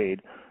been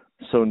paid.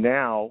 So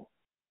now,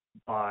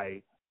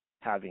 by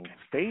having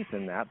faith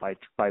in that,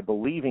 by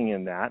believing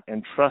in that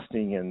and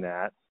trusting in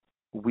that,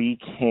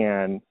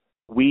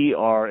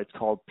 it's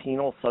called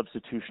penal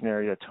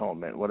substitutionary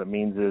atonement. What it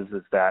means is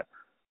that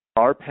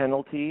our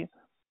penalty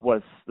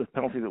was the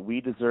penalty that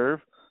we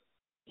deserve.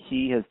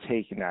 He has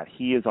taken that.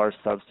 He is our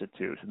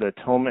substitute. The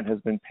atonement has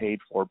been paid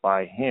for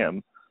by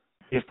him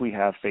if we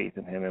have faith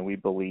in him and we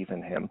believe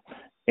in him.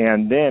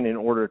 And then in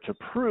order to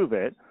prove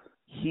it,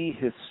 he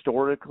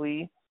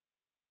historically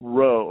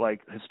wrote,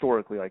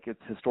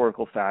 it's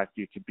historical fact.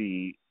 It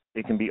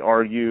can be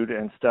argued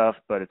and stuff,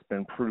 but it's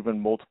been proven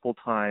multiple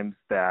times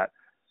that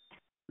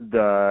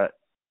the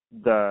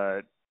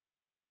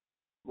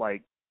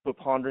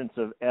preponderance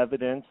of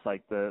evidence,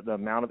 like the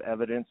amount of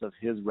evidence of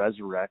his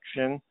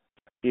resurrection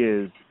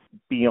is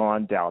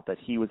beyond doubt, that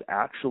he was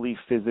actually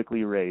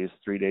physically raised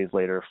 3 days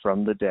later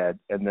from the dead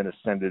and then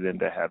ascended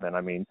into heaven.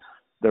 I mean,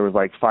 there was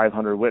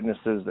 500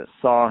 witnesses that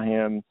saw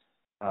him.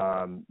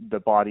 The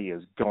body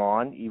is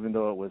gone, even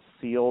though it was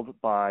sealed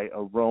by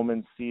a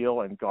Roman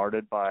seal and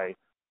guarded by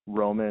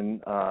Roman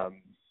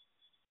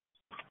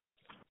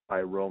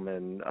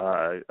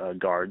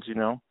guards,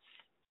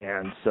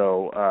 And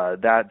so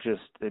that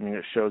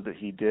it shows that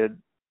he did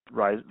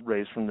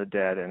raise from the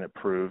dead, and it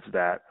proves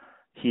that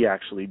he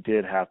actually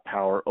did have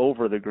power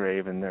over the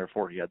grave, and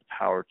therefore he had the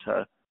power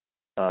to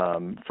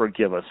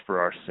forgive us for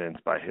our sins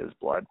by his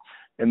blood.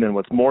 And then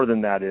what's more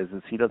than that is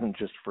he doesn't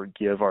just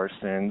forgive our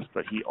sins,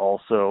 but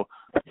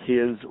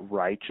his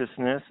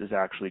righteousness is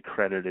actually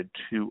credited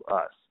to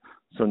us.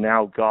 So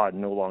now God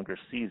no longer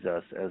sees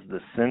us as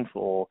the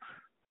sinful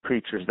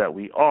creatures that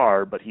we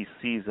are, but he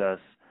sees us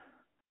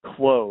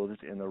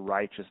clothed in the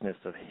righteousness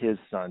of his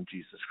son,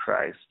 Jesus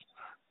Christ.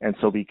 And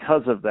so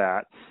because of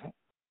that,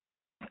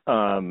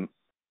 and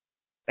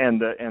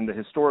the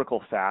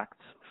historical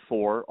facts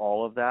for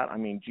all of that, I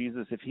mean,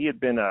 Jesus, if he had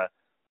been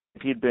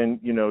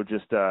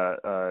just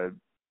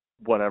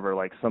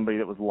whatever, somebody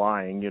that was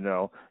lying,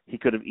 he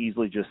could have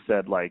easily just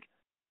said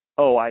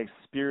oh, I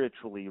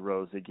spiritually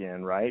rose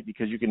again, right?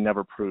 Because you can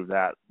never prove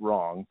that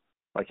wrong.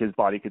 His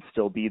body could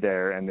still be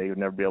there, and they would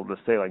never be able to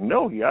say,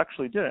 no, he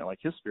actually didn't.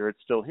 His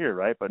spirit's still here,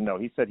 right? But no,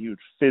 he said he would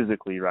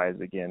physically rise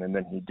again, and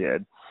then he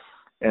did.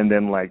 And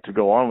then, to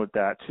go on with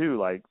that,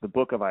 too, the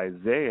book of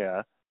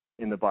Isaiah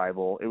in the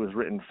Bible, it was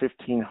written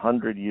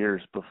 1,500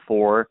 years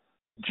before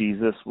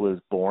Jesus was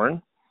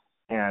born.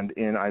 And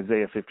in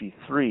Isaiah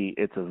 53,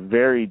 it's a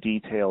very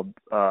detailed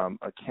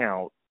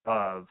account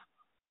of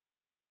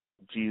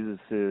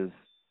Jesus's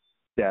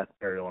death,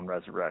 burial, and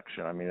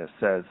resurrection. I mean, it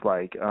says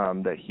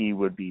that he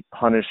would be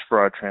punished for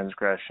our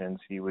transgressions,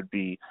 he would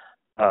be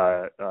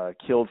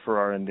killed for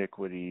our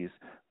iniquities.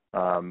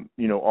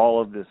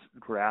 All of this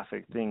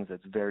graphic things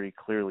that's very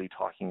clearly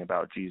talking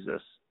about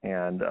Jesus,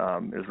 and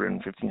it was written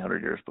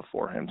 1,500 years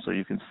before him. So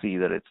you can see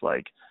that it's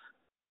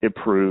it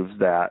proves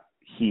that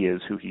he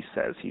is who he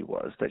says he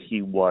was, that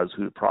he was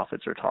who the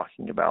prophets are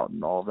talking about,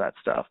 and all of that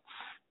stuff.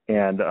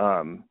 And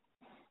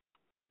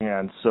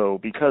so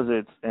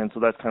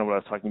that's kind of what I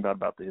was talking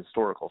about the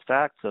historical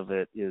facts of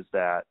it, is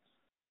that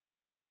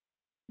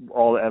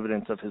all the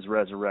evidence of his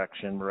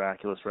resurrection,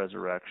 miraculous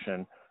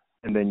resurrection,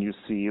 and then you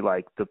see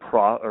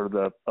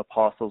the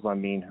apostles,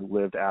 who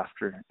lived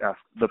after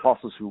the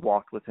apostles who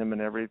walked with him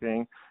and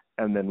everything,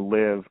 and then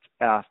lived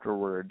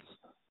afterwards.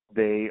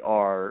 They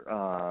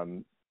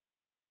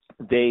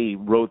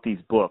wrote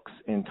these books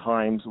in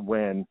times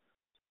when,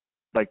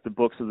 the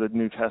books of the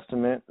New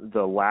Testament,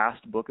 the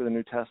last book of the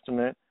New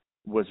Testament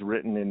was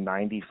written in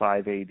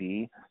 95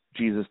 AD,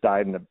 Jesus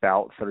died in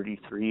about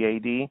 33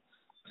 AD.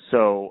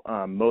 So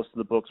most of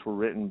the books were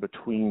written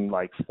between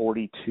like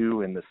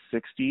 42 and the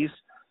 60s.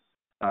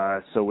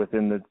 So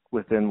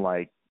within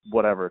like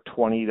whatever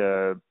 20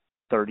 to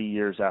 30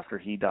 years after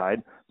he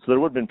died. So there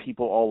would have been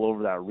people all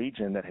over that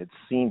region that had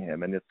seen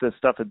him. And if this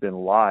stuff had been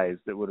lies,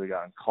 that would have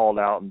gotten called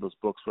out and those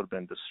books would have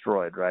been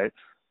destroyed, right?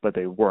 But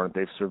they weren't.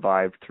 They've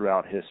survived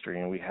throughout history.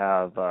 And we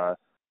have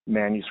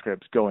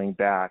manuscripts going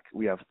back.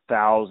 We have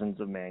thousands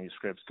of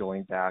manuscripts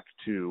going back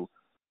to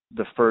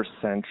the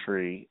 1st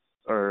century,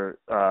 or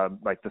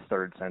like the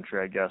 3rd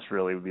century, I guess,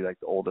 really would be like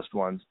the oldest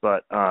ones.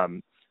 But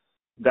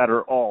that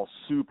are all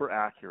super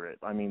accurate.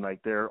 I mean,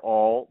 like they're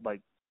all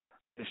like,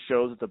 it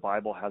shows that the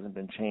Bible hasn't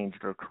been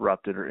changed or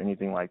corrupted or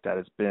anything like that.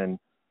 It's been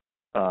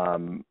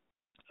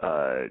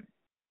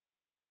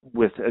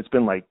it's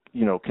been like,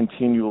 you know,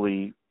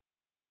 continually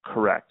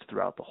correct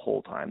throughout the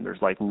whole time.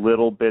 There's like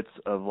little bits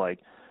of like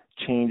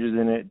changes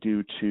in it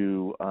due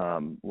to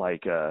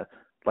like a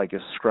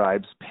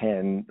scribe's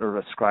pen, or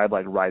a scribe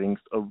like writing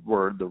a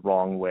word the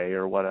wrong way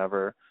or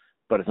whatever.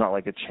 But it's not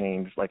like a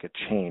change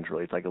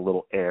really. It's like a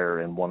little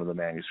error in one of the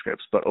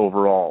manuscripts. But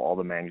overall, all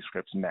the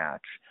manuscripts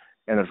match.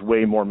 And there's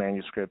way more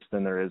manuscripts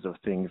than there is of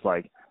things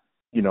like,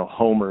 you know,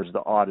 Homer's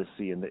The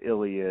Odyssey and the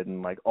Iliad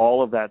and like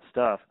all of that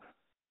stuff.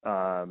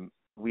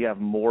 We have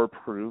more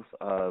proof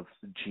of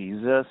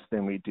Jesus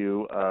than we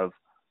do of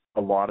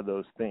a lot of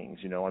those things.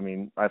 You know, I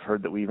mean, I've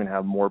heard that we even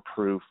have more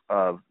proof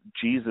of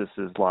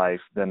Jesus's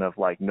life than of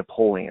like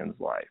Napoleon's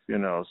life, you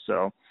know.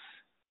 So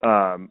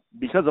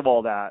because of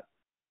all that,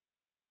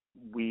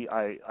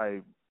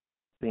 I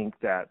think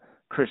that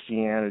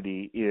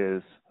Christianity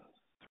is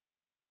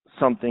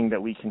something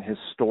that we can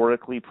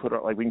historically put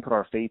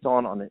our faith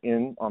on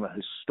a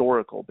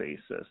historical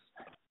basis,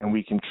 and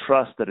we can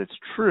trust that it's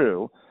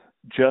true,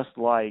 just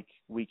like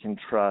we can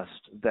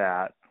trust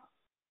that,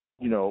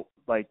 you know,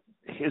 like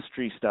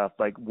history stuff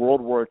like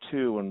World War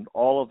II and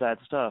all of that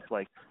stuff,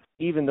 like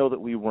even though that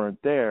we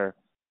weren't there,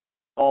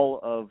 all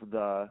of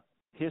the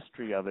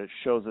history of it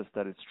shows us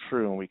that it's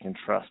true and we can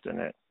trust in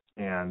it.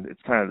 And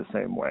it's kind of the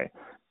same way.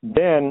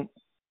 Then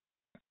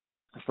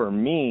for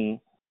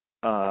me,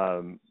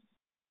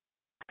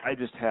 I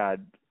just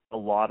had a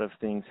lot of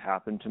things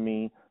happen to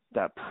me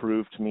that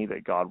proved to me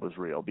that God was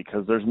real,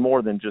 because there's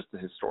more than just the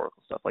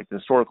historical stuff. Like the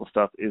historical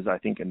stuff is, I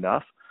think,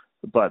 enough,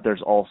 but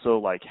there's also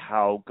like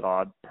how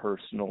God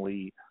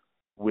personally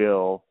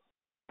will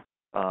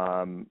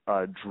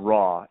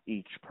draw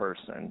each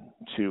person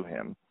to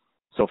him.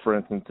 So for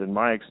instance, in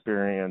my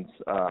experience,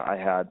 I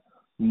had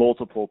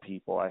multiple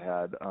people. I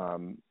had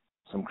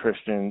some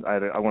Christians. I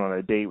went on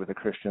a date with a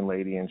Christian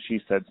lady, and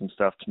she said some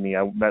stuff to me.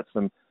 I met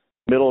some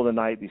middle of the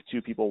night. These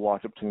two people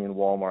walked up to me in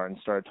Walmart and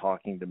started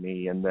talking to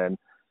me. And then,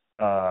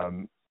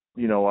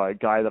 you know, a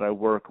guy that I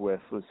work with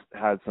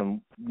had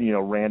some, you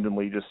know,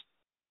 randomly just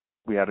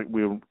we had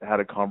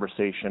a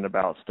conversation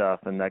about stuff,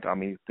 and that got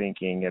me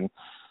thinking. And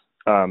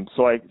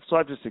so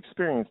I've just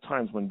experienced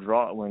times when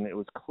it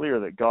was clear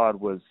that God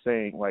was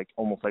saying, like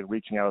almost like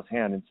reaching out his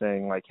hand and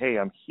saying, like, hey,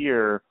 I'm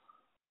here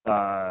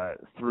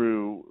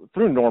through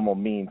normal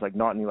means, like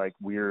not any like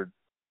weird,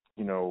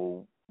 you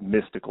know,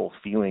 mystical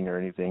feeling or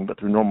anything, but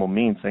through normal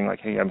means, saying like,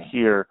 hey, I'm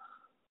here,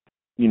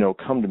 you know,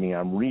 come to me,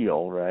 I'm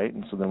real, right?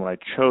 And so then when I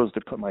chose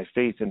to put my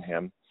faith in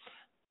him,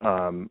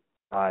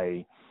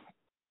 I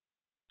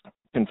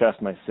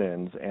confessed my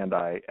sins and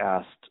I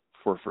asked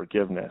for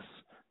forgiveness.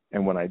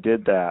 And when I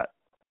did that,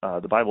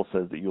 the Bible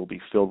says that you'll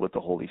be filled with the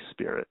Holy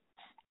Spirit,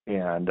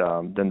 and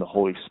then the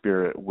Holy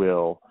Spirit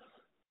will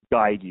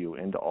guide you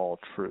into all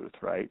truth,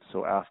 right?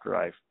 So after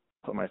I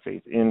put my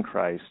faith in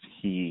Christ,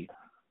 he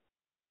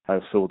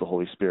has filled with the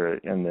Holy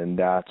Spirit, and then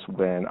that's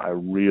when I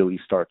really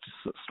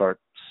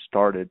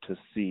started to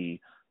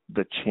see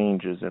the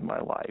changes in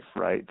my life,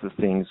 right? The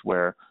things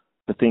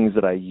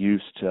that I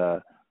used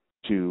to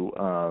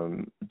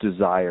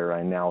desire,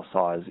 I now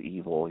saw as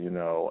evil, you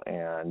know,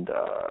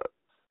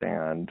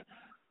 and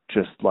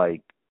just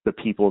like the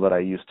people that I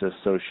used to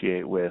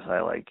associate with,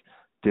 I like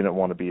didn't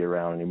want to be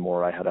around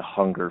anymore. I had a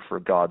hunger for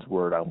God's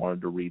word. I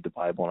wanted to read the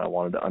Bible, and I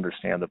wanted to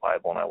understand the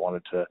Bible, and I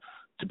wanted to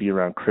be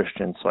around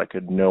Christians so I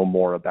could know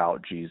more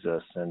about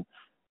Jesus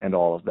and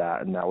all of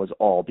that. And that was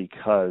all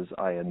because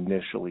I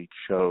initially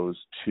chose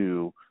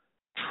to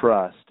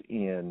trust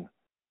in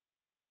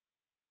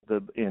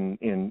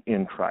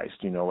Christ,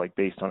 you know, like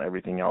based on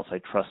everything else, I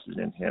trusted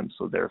in him.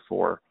 So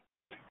therefore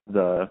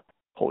the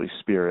Holy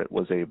Spirit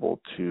was able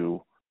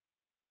to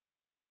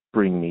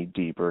bring me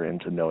deeper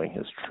into knowing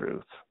his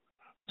truth.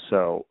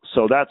 So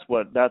that's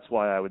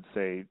why I would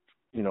say,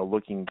 you know,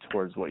 looking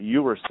towards what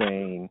you were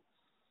saying,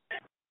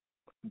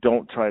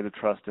 don't try to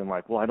trust in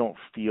like, well, I don't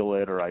feel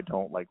it, or I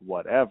don't like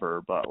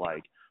whatever, but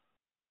like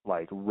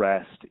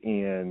rest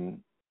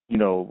in, you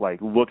know, like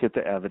look at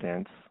the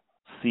evidence,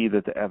 see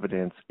that the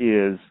evidence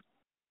is,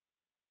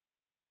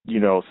 you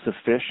know,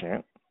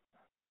 sufficient,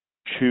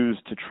 choose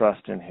to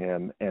trust in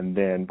him, and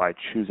then by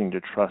choosing to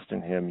trust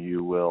in him,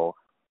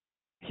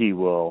 he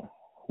will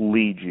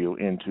lead you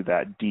into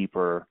that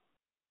deeper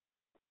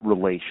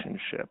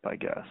relationship, I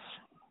guess.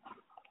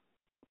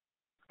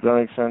 Does that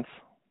make sense?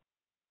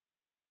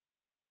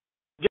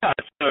 Yeah,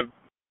 it's a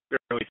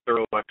fairly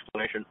thorough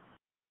explanation.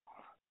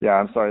 Yeah,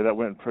 I'm sorry, that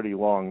went pretty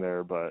long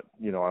there, but,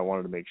 I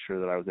wanted to make sure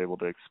that I was able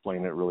to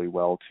explain it really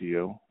well to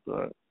you.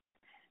 But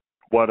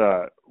what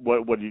do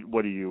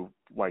you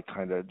like,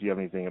 kind of, do you have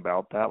anything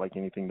about that? Like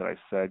anything that I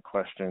said,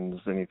 questions,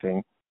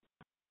 anything?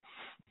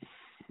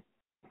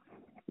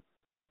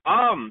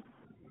 Kind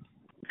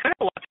of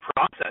a lot to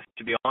process,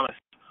 to be honest.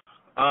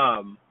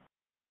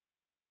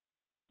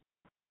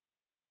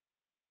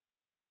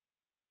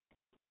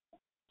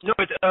 No,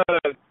 it's a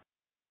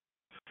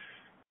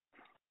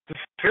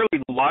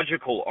fairly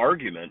logical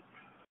argument.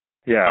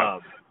 Yeah.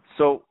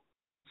 So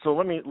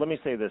let me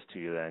say this to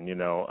you then.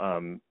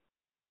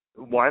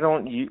 Why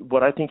don't you?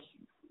 What I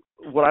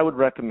would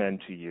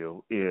recommend to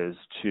you is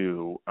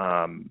to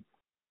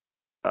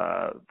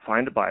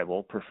find a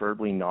Bible,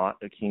 preferably not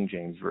a King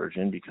James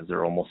version because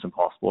they're almost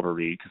impossible to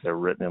read because they're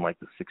written in like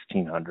the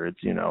 1600s.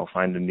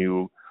 Find a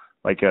new,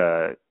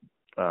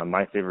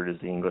 my favorite is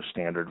the English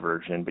Standard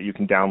Version, but you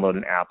can download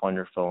an app on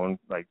your phone.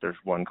 Like there's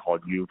one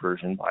called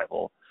YouVersion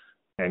Bible,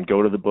 and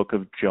go to the Book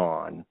of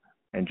John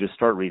and just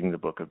start reading the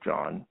Book of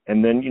John,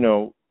 and then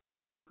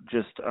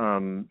just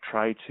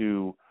try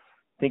to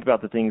think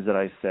about the things that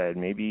I said.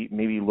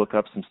 Maybe look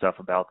up some stuff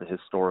about the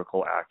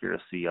historical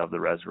accuracy of the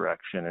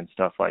resurrection and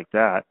stuff like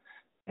that,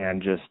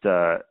 and just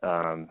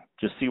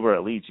see where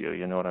it leads you.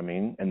 You know what I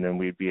mean? And then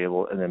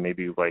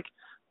maybe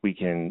we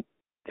can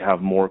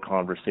have more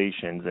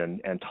conversations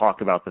and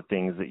talk about the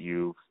things that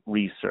you've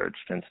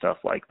researched and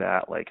stuff like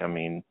that.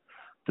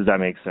 Does that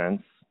make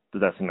sense? Does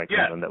that seem like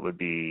something that would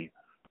be,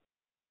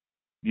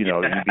 that you'd be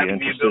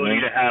interested the ability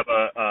in? to have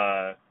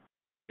a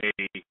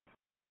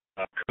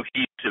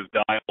cohesive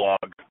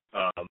dialogue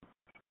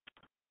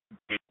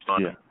based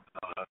on,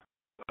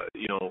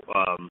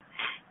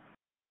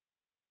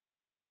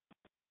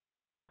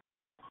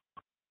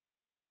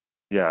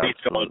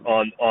 based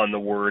on the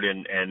word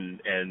and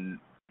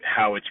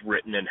how it's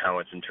written and how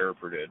it's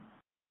interpreted.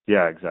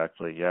 Yeah,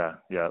 exactly. Yeah.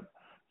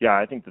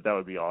 I think that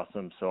would be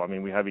awesome. So,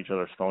 we have each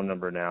other's phone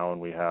number now,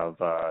 and we have,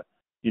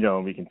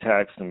 we can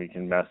text and we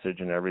can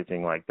message and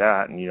everything like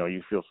that. And,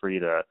 you feel free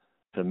to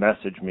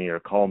message me or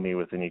call me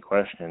with any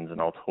questions,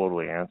 and I'll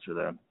totally answer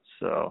them.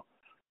 So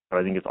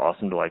I think it's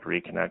awesome to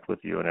reconnect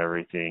with you and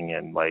everything,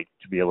 and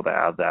to be able to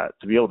have that,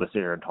 to be able to sit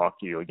here and talk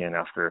to you again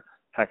after,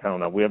 heck, I don't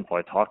know, we haven't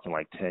probably talked in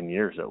 10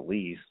 years at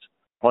least,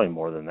 probably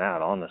more than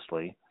that,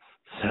 honestly.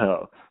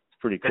 So it's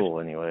pretty cool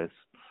anyways.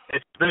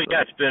 It's been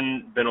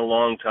a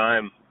long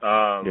time.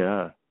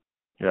 Yeah.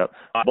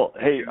 Well,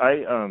 hey,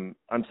 I'm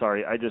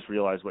sorry. I just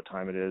realized what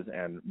time it is,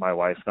 and my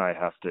wife and I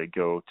have to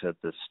go to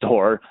the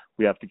store.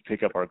 We have to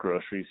pick up our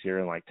groceries here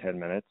in 10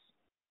 minutes.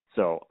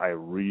 So I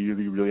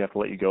really, really have to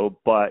let you go.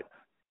 But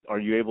are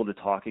you able to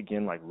talk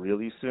again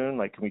really soon?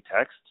 Can we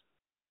text?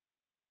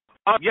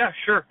 Yeah,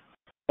 sure.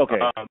 Okay.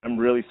 I'm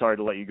really sorry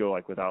to let you go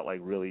without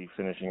really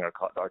finishing our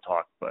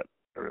talk, but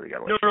I really got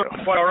to let you go. No,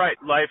 quite all right.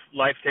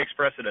 Life takes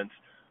precedence.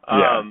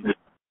 I'll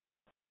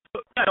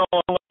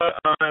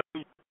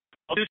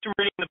do some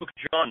reading in the Book of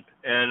John,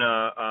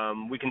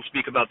 and we can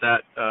speak about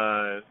that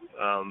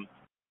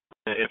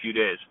in a few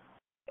days.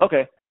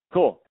 Okay,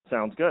 cool.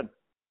 Sounds good.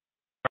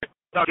 All right.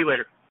 Talk to you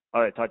later.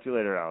 All right, talk to you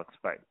later, Alex.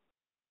 Bye.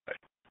 Bye.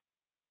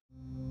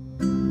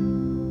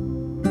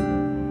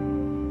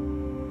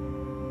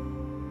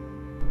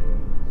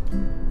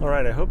 All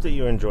right, I hope that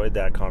you enjoyed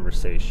that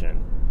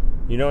conversation.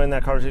 In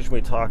that conversation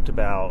we talked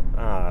about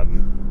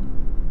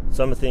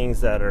some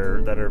things that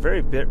are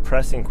very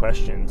pressing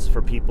questions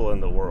for people in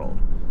the world.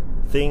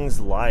 Things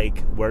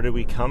like, where do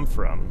we come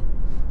from?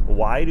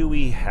 Why do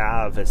we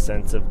have a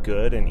sense of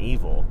good and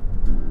evil?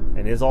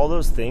 And is all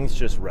those things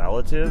just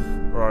relative,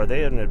 or are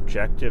they an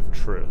objective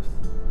truth?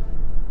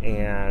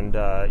 And,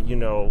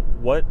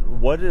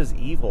 what is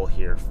evil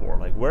here for?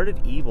 Where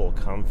did evil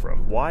come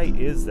from? Why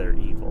is there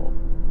evil?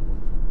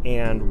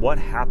 And what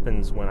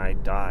happens when I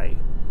die?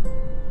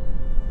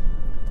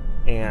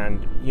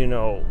 And,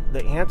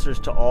 the answers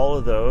to all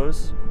of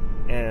those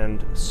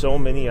and so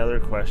many other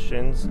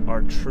questions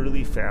are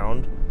truly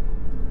found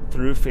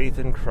through faith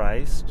in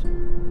Christ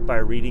by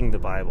reading the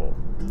Bible.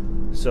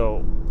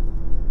 So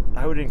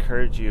I would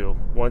encourage you,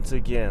 once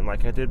again,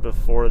 like I did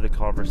before the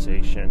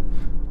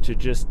conversation, to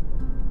just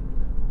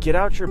get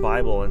out your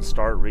Bible and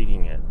start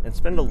reading it, and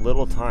spend a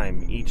little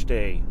time each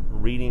day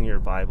reading your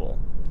Bible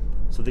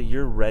so that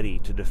you're ready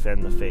to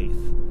defend the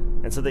faith,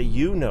 and so that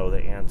you know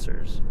the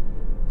answers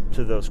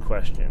to those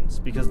questions.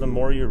 Because the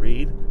more you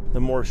read, the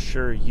more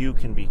sure you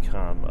can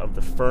become of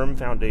the firm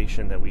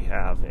foundation that we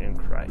have in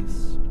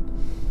Christ.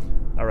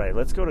 All right,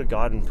 let's go to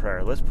God in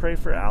prayer. Let's pray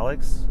for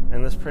Alex,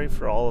 and let's pray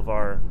for all of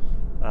our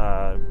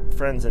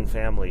friends and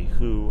family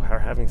who are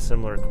having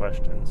similar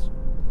questions.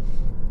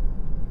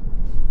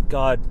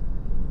 God,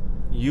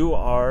 you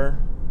are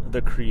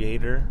the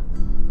creator,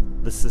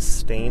 the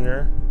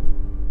sustainer,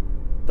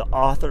 the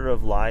author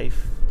of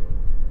life.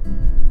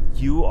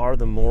 You are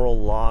the moral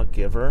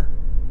lawgiver.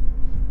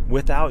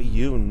 Without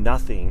you,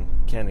 nothing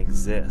can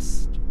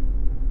exist.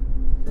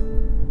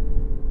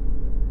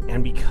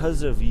 And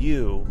because of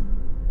you,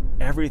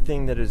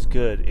 everything that is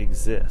good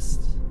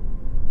exists.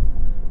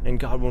 And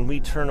God, when we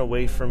turn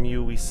away from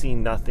you, we see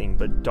nothing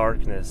but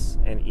darkness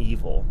and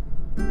evil,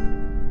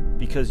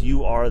 because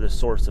you are the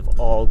source of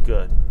all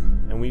good,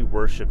 and we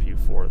worship you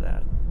for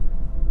that.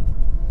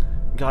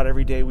 God,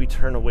 every day we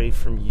turn away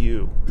from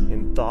you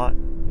in thought,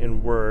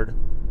 in word,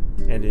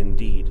 and in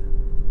deed.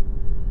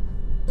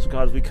 So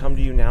God, as we come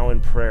to you now in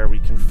prayer, we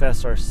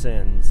confess our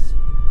sins,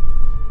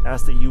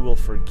 ask that you will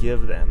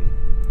forgive them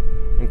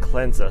and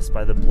cleanse us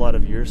by the blood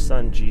of your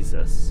Son,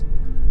 Jesus,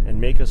 and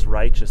make us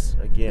righteous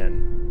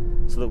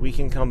again, so that we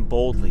can come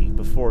boldly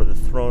before the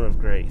throne of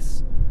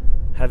grace,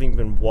 having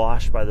been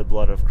washed by the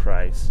blood of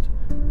Christ,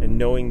 and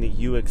knowing that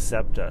you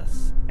accept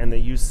us and that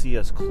you see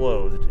us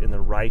clothed in the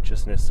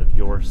righteousness of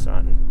your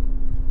Son.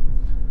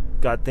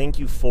 God, thank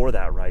you for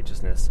that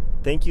righteousness.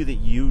 Thank you that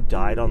you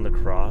died on the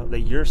cross,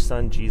 that your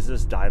Son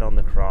Jesus died on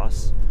the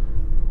cross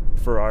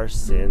for our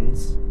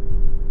sins,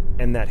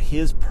 and that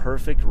his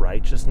perfect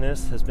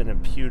righteousness has been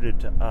imputed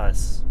to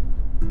us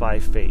by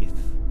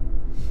faith.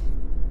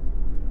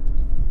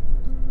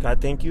 God,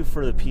 thank you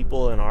for the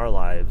people in our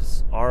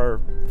lives, our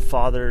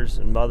fathers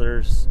and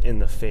mothers in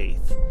the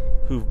faith,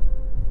 who've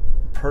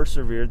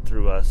persevered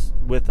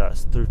with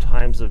us through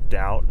times of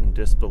doubt and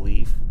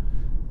disbelief,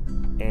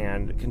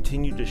 and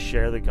continue to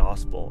share the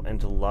gospel and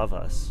to love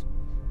us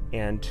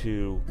and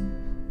to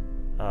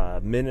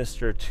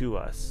minister to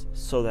us,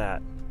 so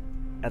that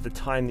at the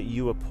time that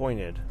you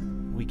appointed,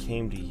 we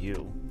came to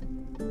you.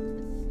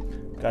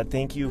 God,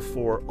 thank you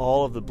for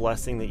all of the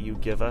blessing that you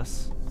give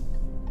us,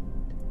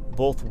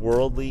 both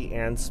worldly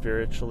and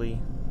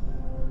spiritually,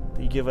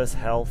 that you give us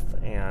health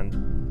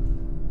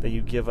and that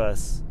you give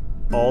us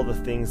all the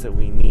things that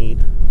we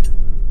need.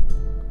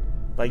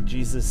 Like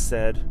Jesus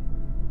said,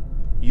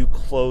 you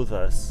clothe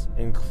us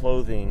in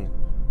clothing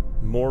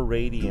more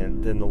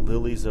radiant than the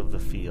lilies of the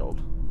field.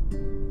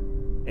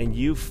 And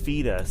you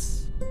feed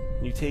us,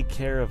 you take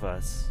care of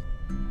us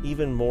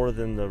even more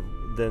than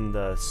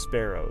the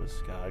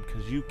sparrows, God,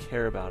 because you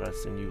care about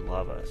us and you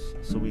love us.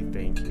 So we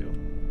thank you.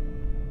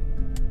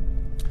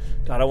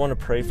 God, I want to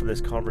pray for this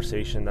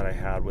conversation that I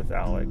had with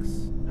Alex,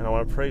 and I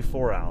want to pray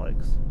for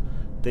Alex,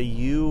 that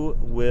you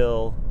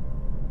will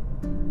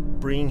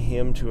bring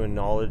him to a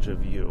knowledge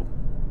of you.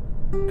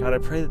 God, I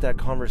pray that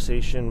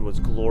conversation was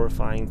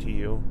glorifying to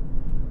you,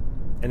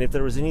 and if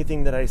there was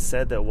anything that I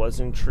said that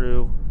wasn't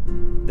true,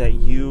 that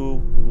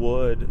you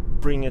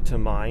would bring it to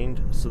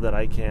mind so that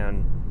I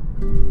can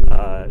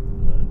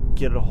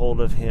get a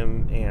hold of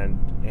him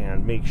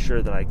and make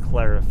sure that I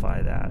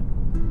clarify that.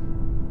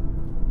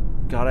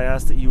 God, I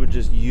ask that you would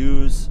just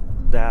use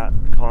that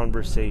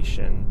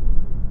conversation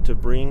to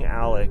bring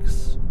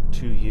Alex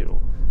to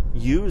you.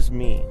 Use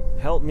me.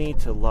 Help me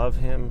to love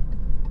him,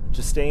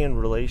 to stay in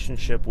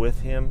relationship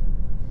with him,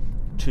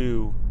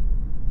 to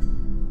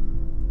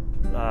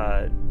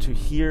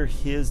hear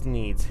his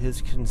needs,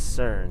 his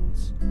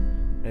concerns,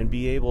 and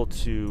be able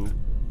to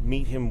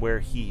meet him where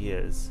he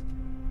is,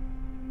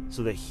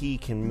 so that he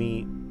can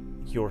meet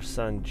your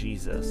Son,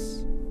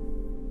 Jesus.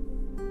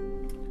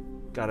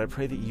 God, I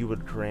pray that you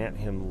would grant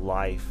him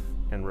life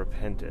and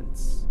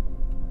repentance.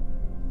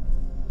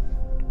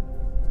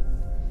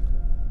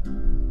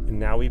 And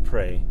now we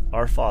pray,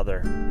 Our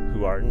Father,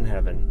 who art in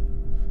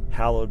heaven,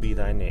 hallowed be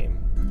thy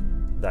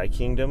name. Thy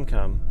kingdom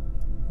come,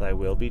 thy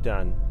will be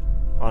done,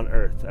 on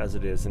earth as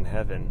it is in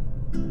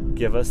heaven.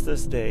 Give us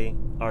this day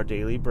our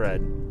daily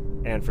bread,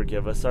 and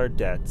forgive us our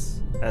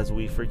debts as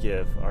we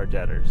forgive our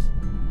debtors.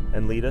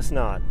 And lead us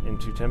not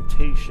into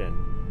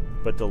temptation,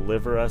 but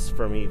deliver us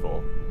from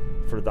evil.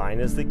 For thine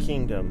is the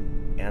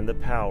kingdom, and the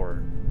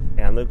power,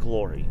 and the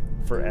glory,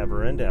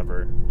 forever and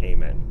ever.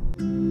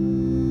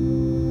 Amen.